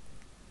other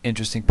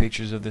interesting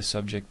pictures of this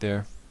subject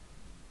there.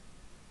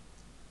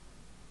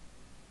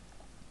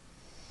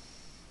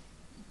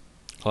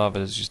 A lot of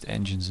it is just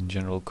engines and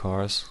general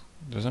cars.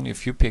 There's only a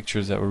few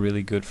pictures that were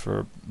really good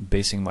for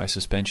basing my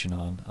suspension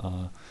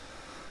on.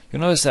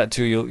 You'll notice that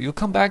too. You'll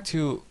come back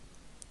to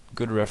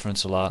good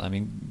reference a lot. I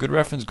mean, good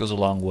reference goes a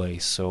long way,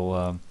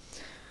 so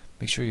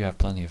make sure you have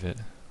plenty of it.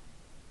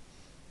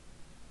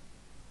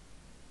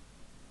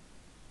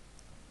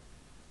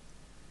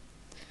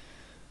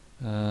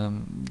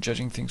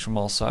 Judging things from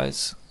all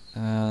sides,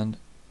 and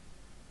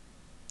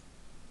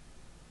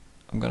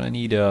I'm gonna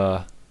need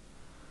another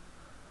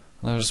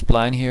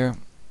spline here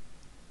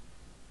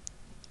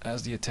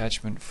as the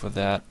attachment for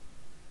that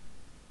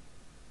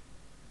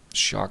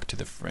shock to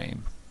the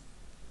frame.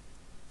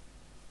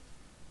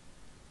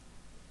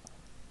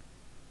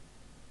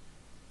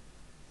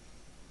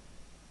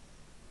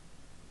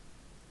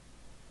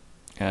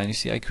 And you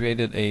see I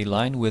created a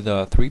line with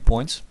 3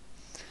 points,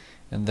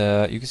 and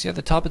you can see at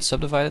the top it's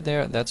subdivided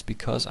there. That's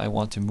because I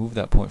want to move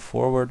that point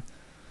forward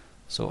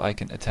so I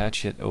can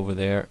attach it over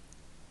there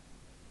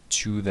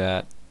to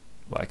that.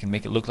 Well, I can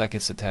make it look like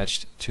it's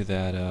attached to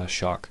that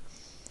shock.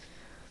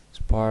 This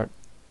part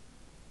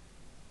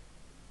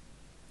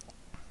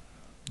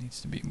needs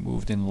to be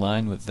moved in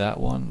line with that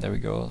one. There we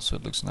go, so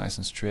it looks nice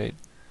and straight.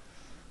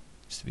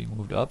 Needs to be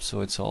moved up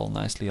so it's all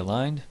nicely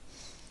aligned.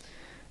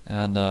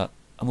 And I'll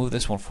move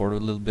this one forward a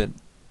little bit.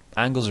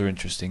 Angles are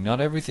interesting.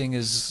 Not everything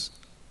is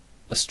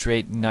a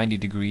straight 90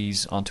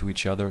 degrees onto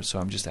each other, so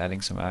I'm just adding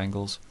some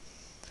angles.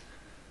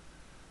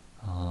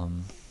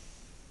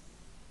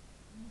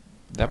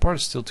 That part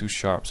is still too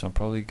sharp, so I'm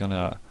probably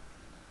gonna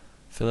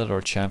fillet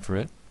or chamfer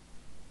it.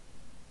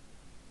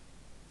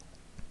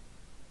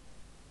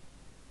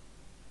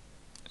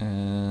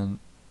 And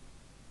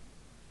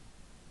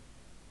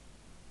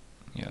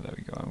yeah, there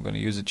we go. I'm gonna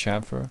use a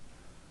chamfer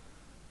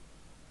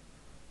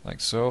like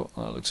so.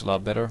 It looks a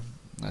lot better,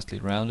 nicely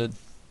rounded.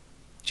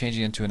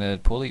 Changing it to an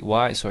edit pulley.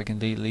 Why? So I can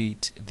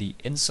delete the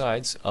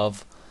insides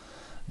of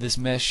this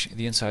mesh,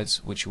 the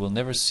insides which you will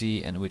never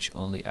see and which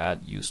only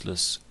add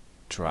useless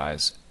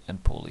tries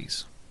and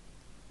pulleys.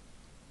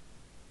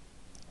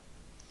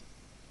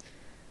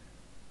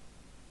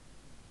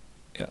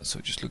 Yeah,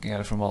 so just looking at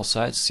it from all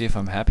sides, see if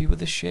I'm happy with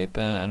this shape,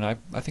 and I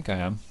think I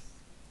am.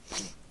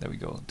 There we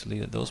go,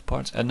 deleted those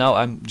parts, and now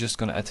I'm just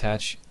going to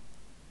attach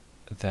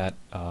that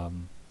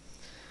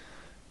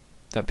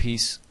that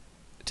piece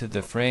to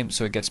the frame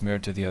so it gets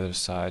mirrored to the other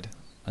side,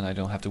 and I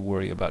don't have to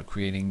worry about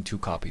creating 2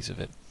 copies of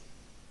it.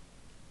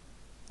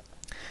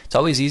 It's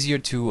always easier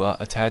to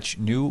attach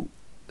new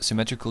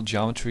symmetrical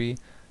geometry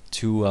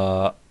to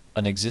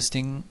an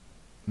existing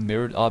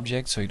mirrored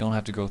object, so you don't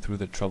have to go through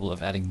the trouble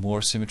of adding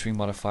more symmetry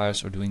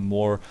modifiers or doing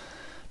more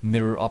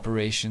mirror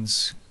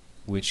operations,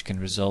 which can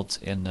result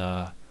in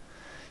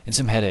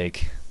some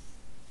headache.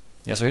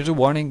 Yeah, so here's a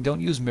warning: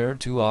 don't use mirror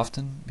too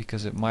often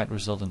because it might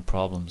result in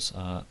problems.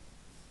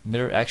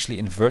 Mirror actually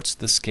inverts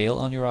the scale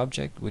on your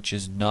object, which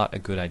is not a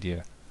good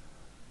idea.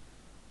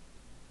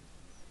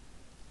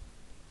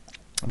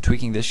 I'm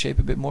tweaking this shape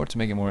a bit more to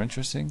make it more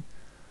interesting,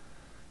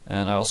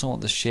 and I also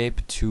want the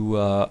shape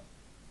to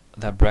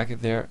that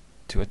bracket there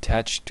to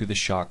attach to the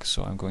shock,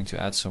 so I'm going to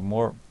add some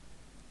more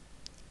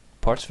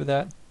parts for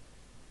that.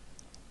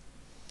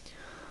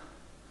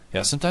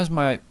 Yeah, sometimes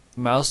my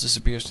mouse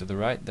disappears to the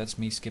right. That's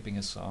me skipping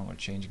a song or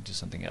changing to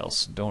something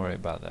else. Don't worry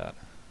about that.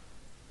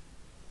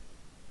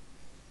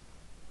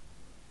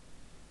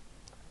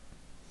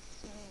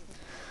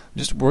 I'm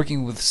just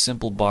working with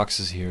simple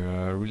boxes here.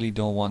 I really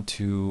don't want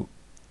to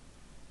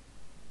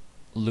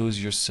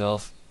lose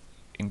yourself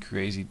in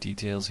crazy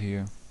details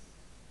here.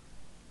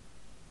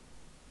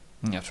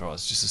 After all,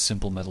 it's just a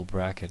simple metal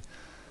bracket.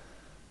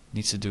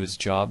 Needs to do its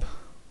job.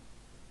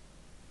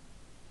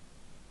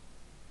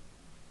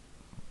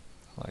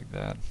 Like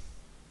that.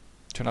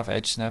 Turn off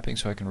edge snapping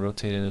so I can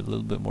rotate it a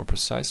little bit more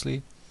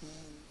precisely.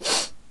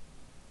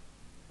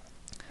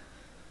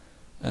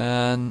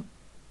 And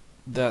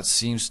that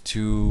seems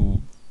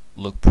to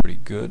look pretty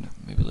good.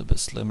 Maybe a little bit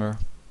slimmer.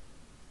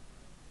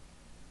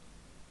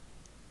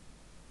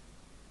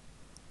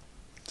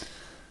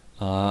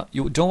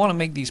 You don't want to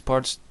make these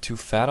parts too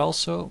fat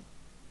also,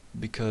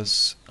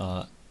 because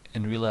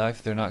in real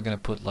life they're not going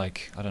to put,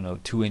 like, I don't know,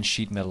 2-inch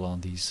sheet metal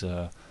on these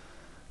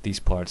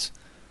parts.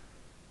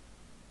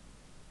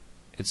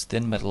 It's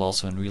thin metal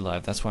also in real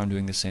life. That's why I'm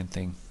doing the same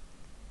thing.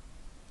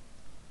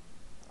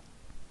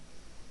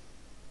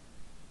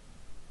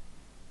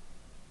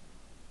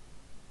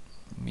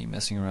 Me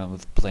messing around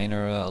with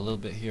planar a little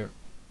bit here.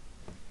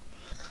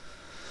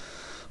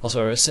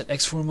 Also, I set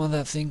X form on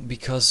that thing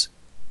because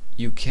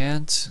you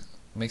can't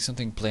make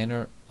something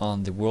planar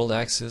on the world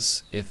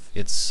axis if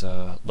its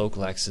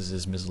local axis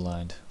is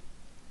misaligned.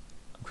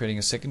 I'm creating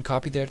a second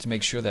copy there to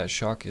make sure that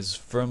shock is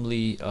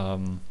firmly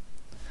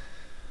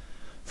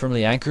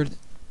anchored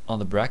on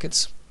the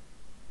brackets,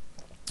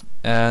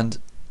 and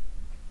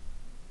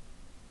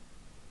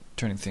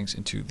turning things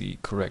into the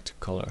correct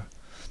color.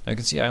 Now you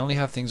can see I only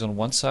have things on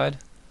one side.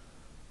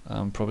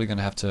 I'm probably going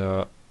to have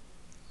to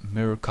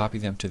mirror copy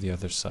them to the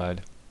other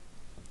side.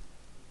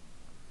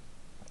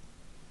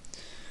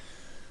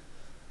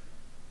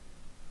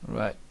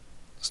 Right,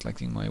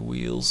 selecting my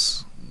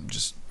wheels,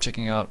 just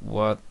checking out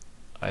what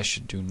I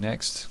should do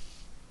next.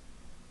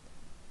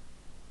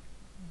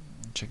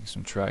 Checking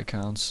some try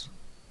counts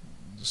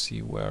to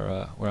see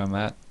where I'm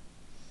at.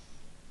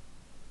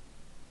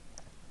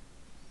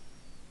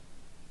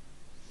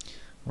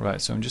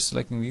 Right, so I'm just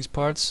selecting these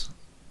parts,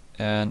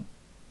 and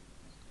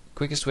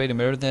quickest way to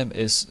mirror them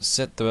is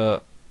set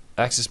the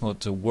axis mode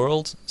to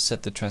world,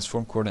 set the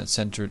transform coordinate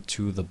center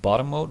to the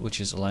bottom mode,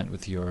 which is aligned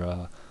with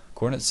your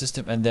coordinate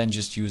system, and then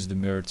just use the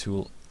mirror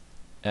tool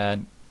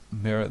and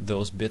mirror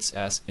those bits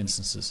as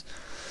instances.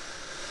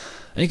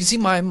 And you can see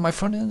my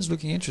front end is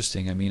looking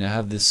interesting. I mean, I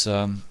have this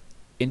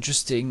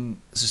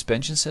interesting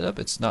suspension setup.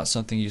 It's not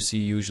something you see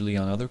usually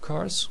on other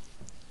cars.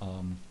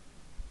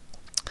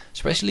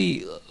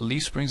 Especially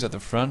leaf springs at the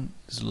front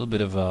is a little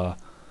bit of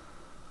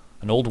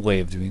an old way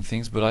of doing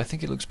things, but I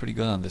think it looks pretty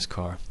good on this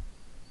car.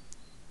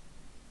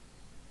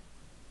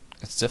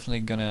 It's definitely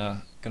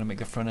gonna make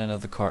the front end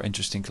of the car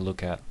interesting to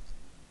look at.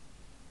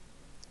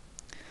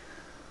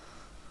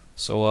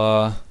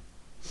 So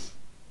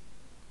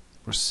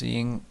we're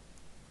seeing,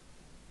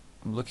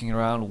 I'm looking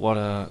around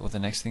what the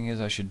next thing is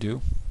I should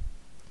do.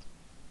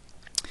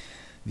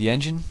 The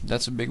engine,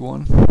 that's a big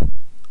one,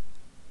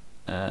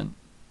 and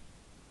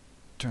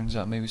turns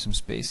out maybe some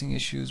spacing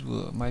issues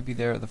might be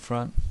there at the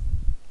front.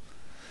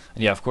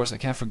 And yeah, of course I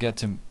can't forget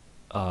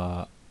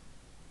to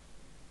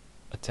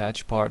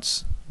attach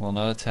parts, well,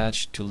 not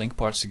attach, to link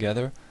parts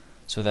together,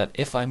 so that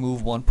if I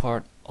move one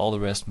part, all the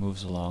rest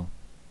moves along.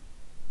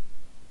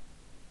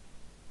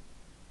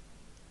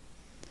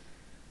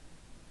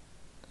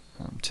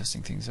 I'm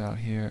testing things out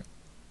here.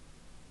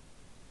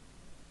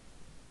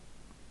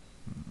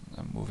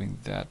 I'm moving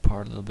that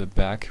part a little bit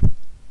back,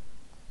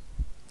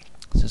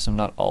 since I'm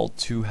not all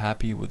too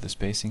happy with the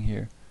spacing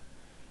here.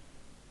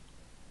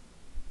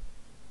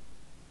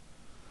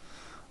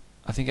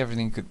 I think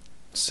everything could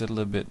sit a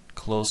little bit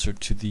closer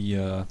to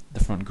the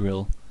front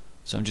grille,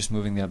 so I'm just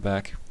moving that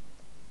back.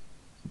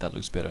 That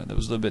looks better. There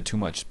was a little bit too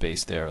much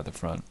space there at the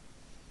front.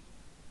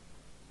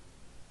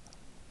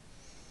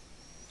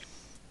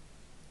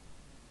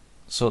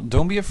 So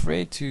don't be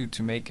afraid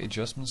to make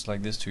adjustments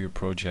like this to your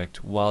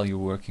project while you're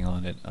working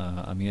on it.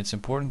 I mean, it's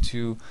important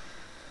to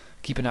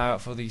keep an eye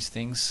out for these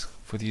things,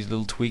 for these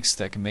little tweaks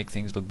that can make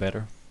things look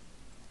better.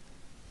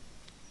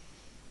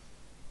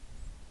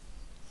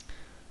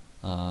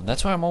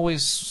 That's why I'm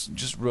always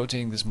just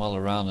rotating this model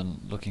around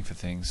and looking for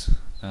things.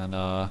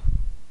 And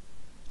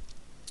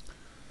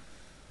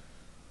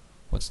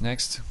what's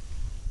next?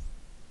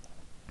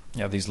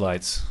 Yeah, these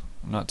lights.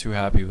 I'm not too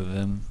happy with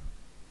them.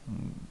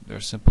 They're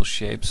simple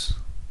shapes.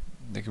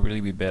 They could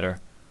really be better.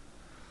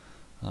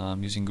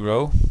 I'm using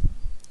grow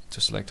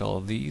to select all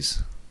of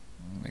these,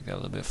 make that a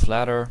little bit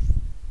flatter,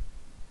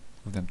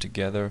 move them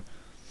together.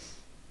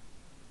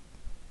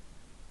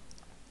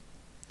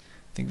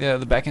 I think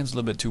the back end's a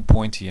little bit too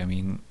pointy. I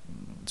mean,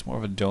 it's more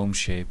of a dome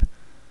shape,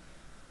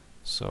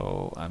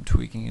 so I'm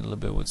tweaking it a little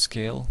bit with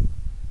scale.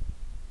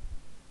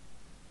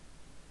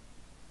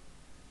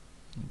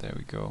 There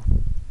we go.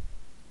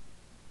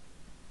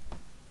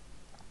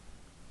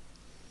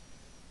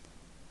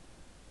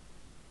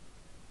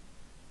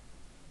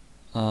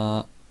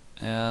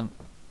 And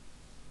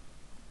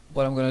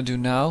what I'm gonna do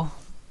now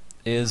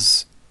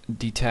is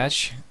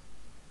detach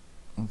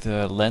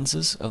the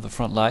lenses of the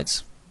front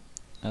lights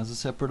as a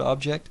separate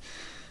object,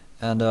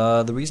 and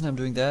the reason I'm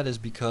doing that is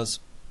because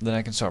then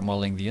I can start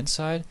modeling the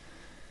inside,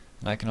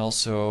 and I can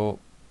also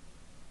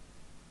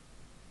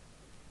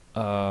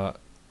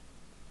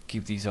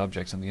keep these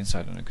objects on the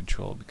inside under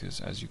control, because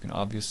as you can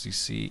obviously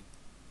see,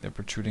 they're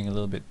protruding a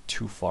little bit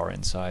too far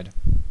inside.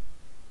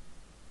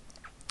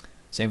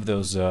 Same with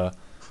those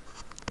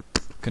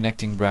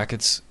connecting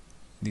brackets,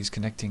 these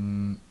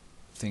connecting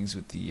things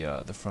with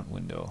the front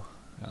window.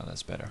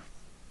 That's better.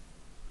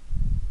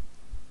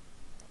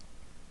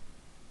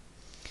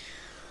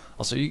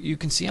 Also, you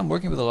can see I'm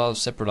working with a lot of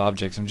separate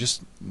objects. I'm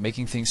just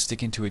making things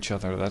stick into each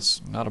other.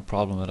 That's not a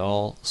problem at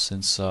all,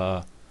 since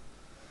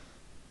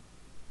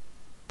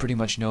pretty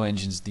much no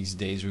engines these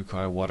days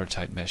require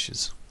watertight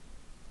meshes.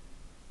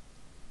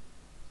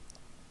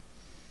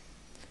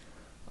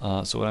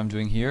 So what I'm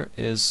doing here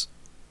is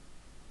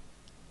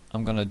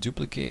I'm gonna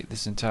duplicate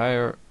this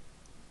entire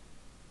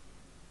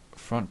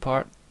front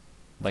part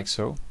like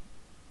so.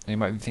 And you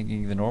might be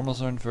thinking the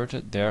normals are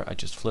inverted. There, I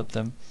just flipped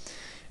them,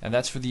 and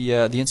that's for the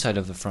inside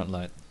of the front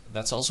light.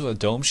 That's also a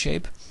dome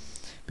shape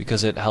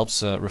because it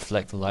helps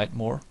reflect the light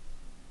more.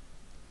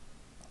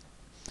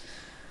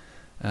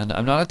 And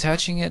I'm not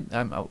attaching it.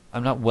 I'm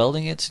not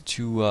welding it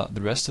to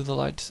the rest of the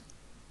light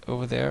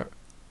over there,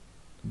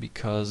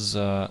 because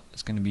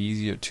it's going to be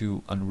easier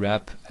to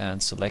unwrap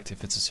and select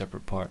if it's a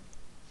separate part.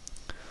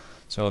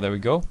 So there we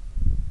go.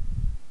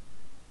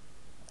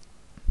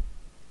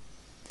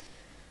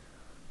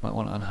 Might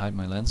want to unhide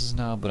my lenses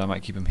now, but I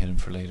might keep them hidden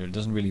for later. It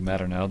doesn't really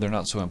matter now. They're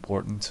not so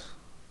important.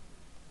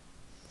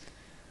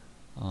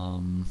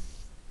 Yeah,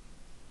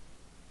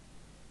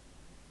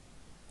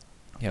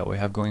 what we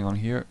have going on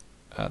here,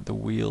 the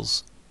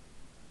wheels,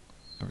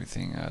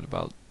 everything at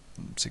about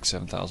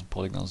 6,000-7,000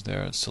 polygons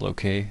there. It's still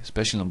okay,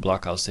 especially on the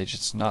blockout stage.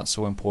 It's not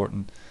so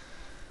important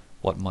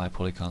what my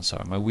polygons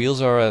are. My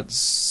wheels are at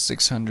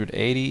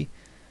 680,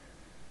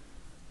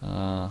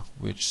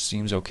 which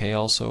seems okay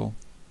also.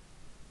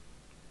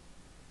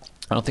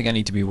 I don't think I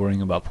need to be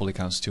worrying about poly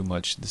counts too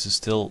much. This is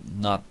still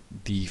not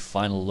the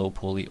final low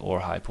poly or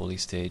high poly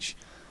stage,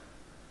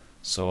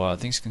 so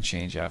things can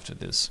change after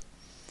this.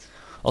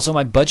 Also,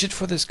 my budget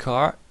for this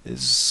car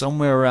is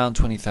somewhere around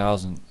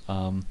 20,000.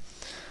 I'm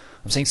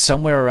saying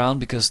somewhere around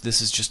because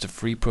this is just a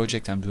free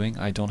project I'm doing.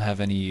 I don't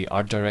have any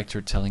art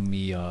director telling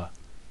me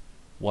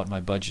what my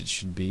budget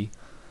should be,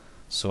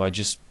 so I'm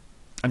just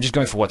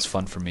going for what's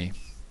fun for me.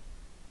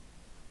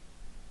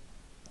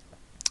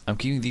 I'm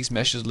keeping these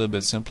meshes a little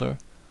bit simpler.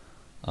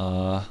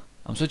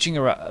 I'm switching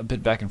a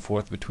bit back and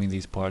forth between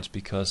these parts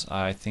because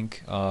I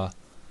think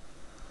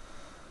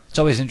it's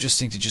always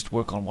interesting to just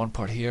work on one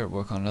part here,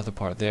 work on another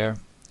part there.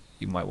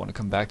 You might want to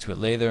come back to it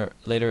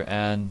later,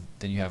 and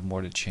then you have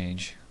more to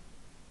change.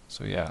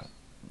 So yeah,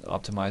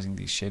 optimizing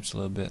these shapes a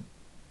little bit,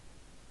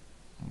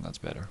 that's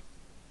better.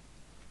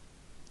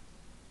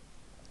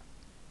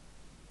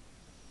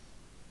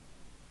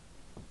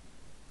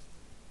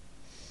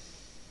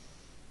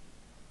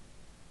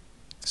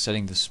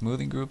 Setting the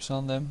smoothing groups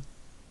on them,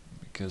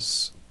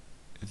 because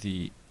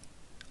the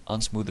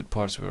unsmoothed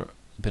parts were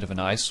a bit of an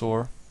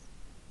eyesore.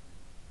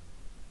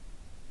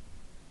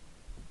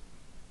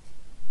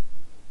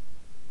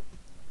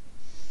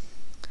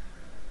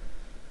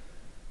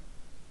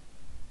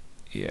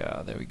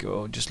 Yeah, there we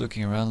go. Just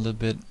looking around a little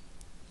bit.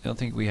 I don't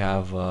think we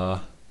have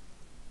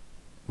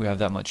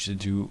that much to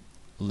do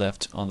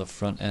left on the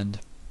front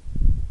end.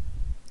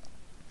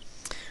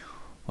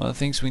 One of the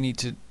things we need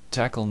to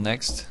tackle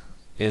next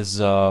is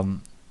I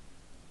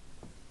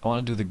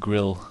want to do the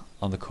grille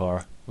on the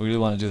car. We really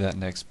want to do that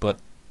next, but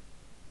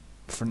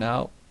for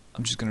now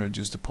I'm just going to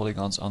reduce the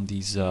polygons on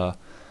these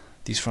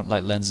front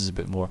light lenses a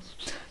bit more.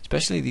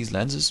 Especially these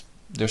lenses,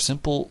 they're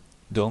simple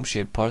dome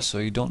shaped parts, so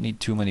you don't need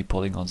too many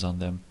polygons on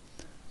them.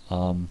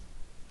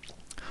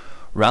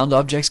 Round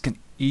objects can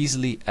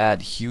easily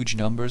add huge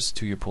numbers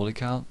to your poly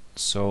count,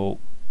 so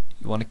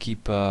you want to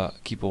keep a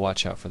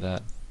watch out for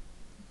that.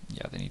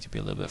 Yeah, they need to be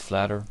a little bit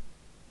flatter.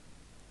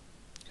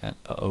 And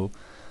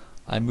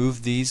I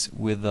moved these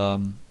with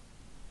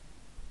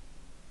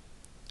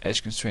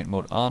edge constraint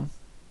mode on.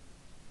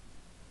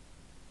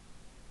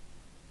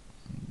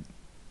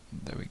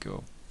 There we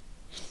go.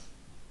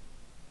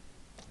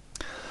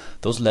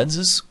 Those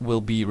lenses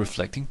will be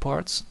reflecting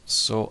parts,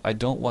 so I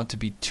don't want to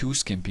be too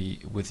skimpy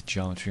with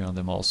geometry on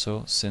them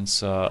also,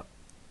 since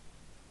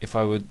if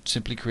I would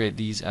simply create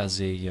these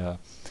as a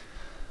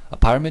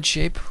pyramid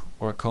shape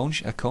or a cone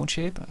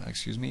shape,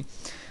 excuse me,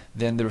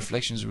 then the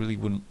reflections really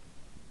wouldn't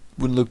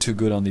look too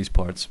good on these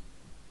parts.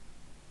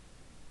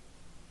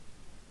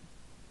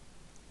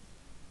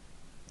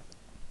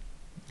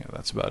 Yeah,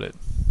 that's about it.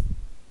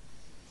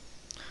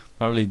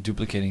 Not really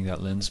duplicating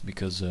that lens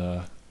because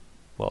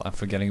well, I'm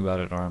forgetting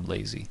about it or I'm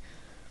lazy.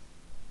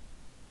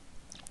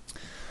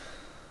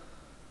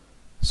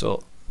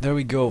 So there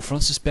we go,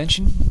 front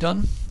suspension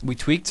done. We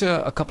tweaked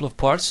a couple of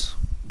parts,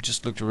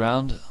 just looked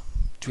around,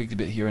 tweaked a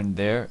bit here and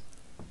there.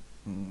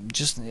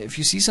 Just if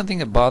you see something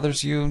that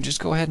bothers you, just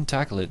go ahead and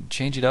tackle it,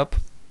 change it up,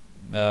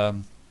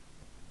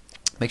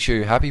 make sure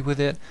you're happy with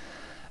it,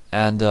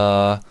 and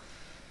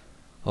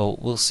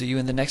we'll see you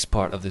in the next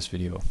part of this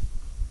video.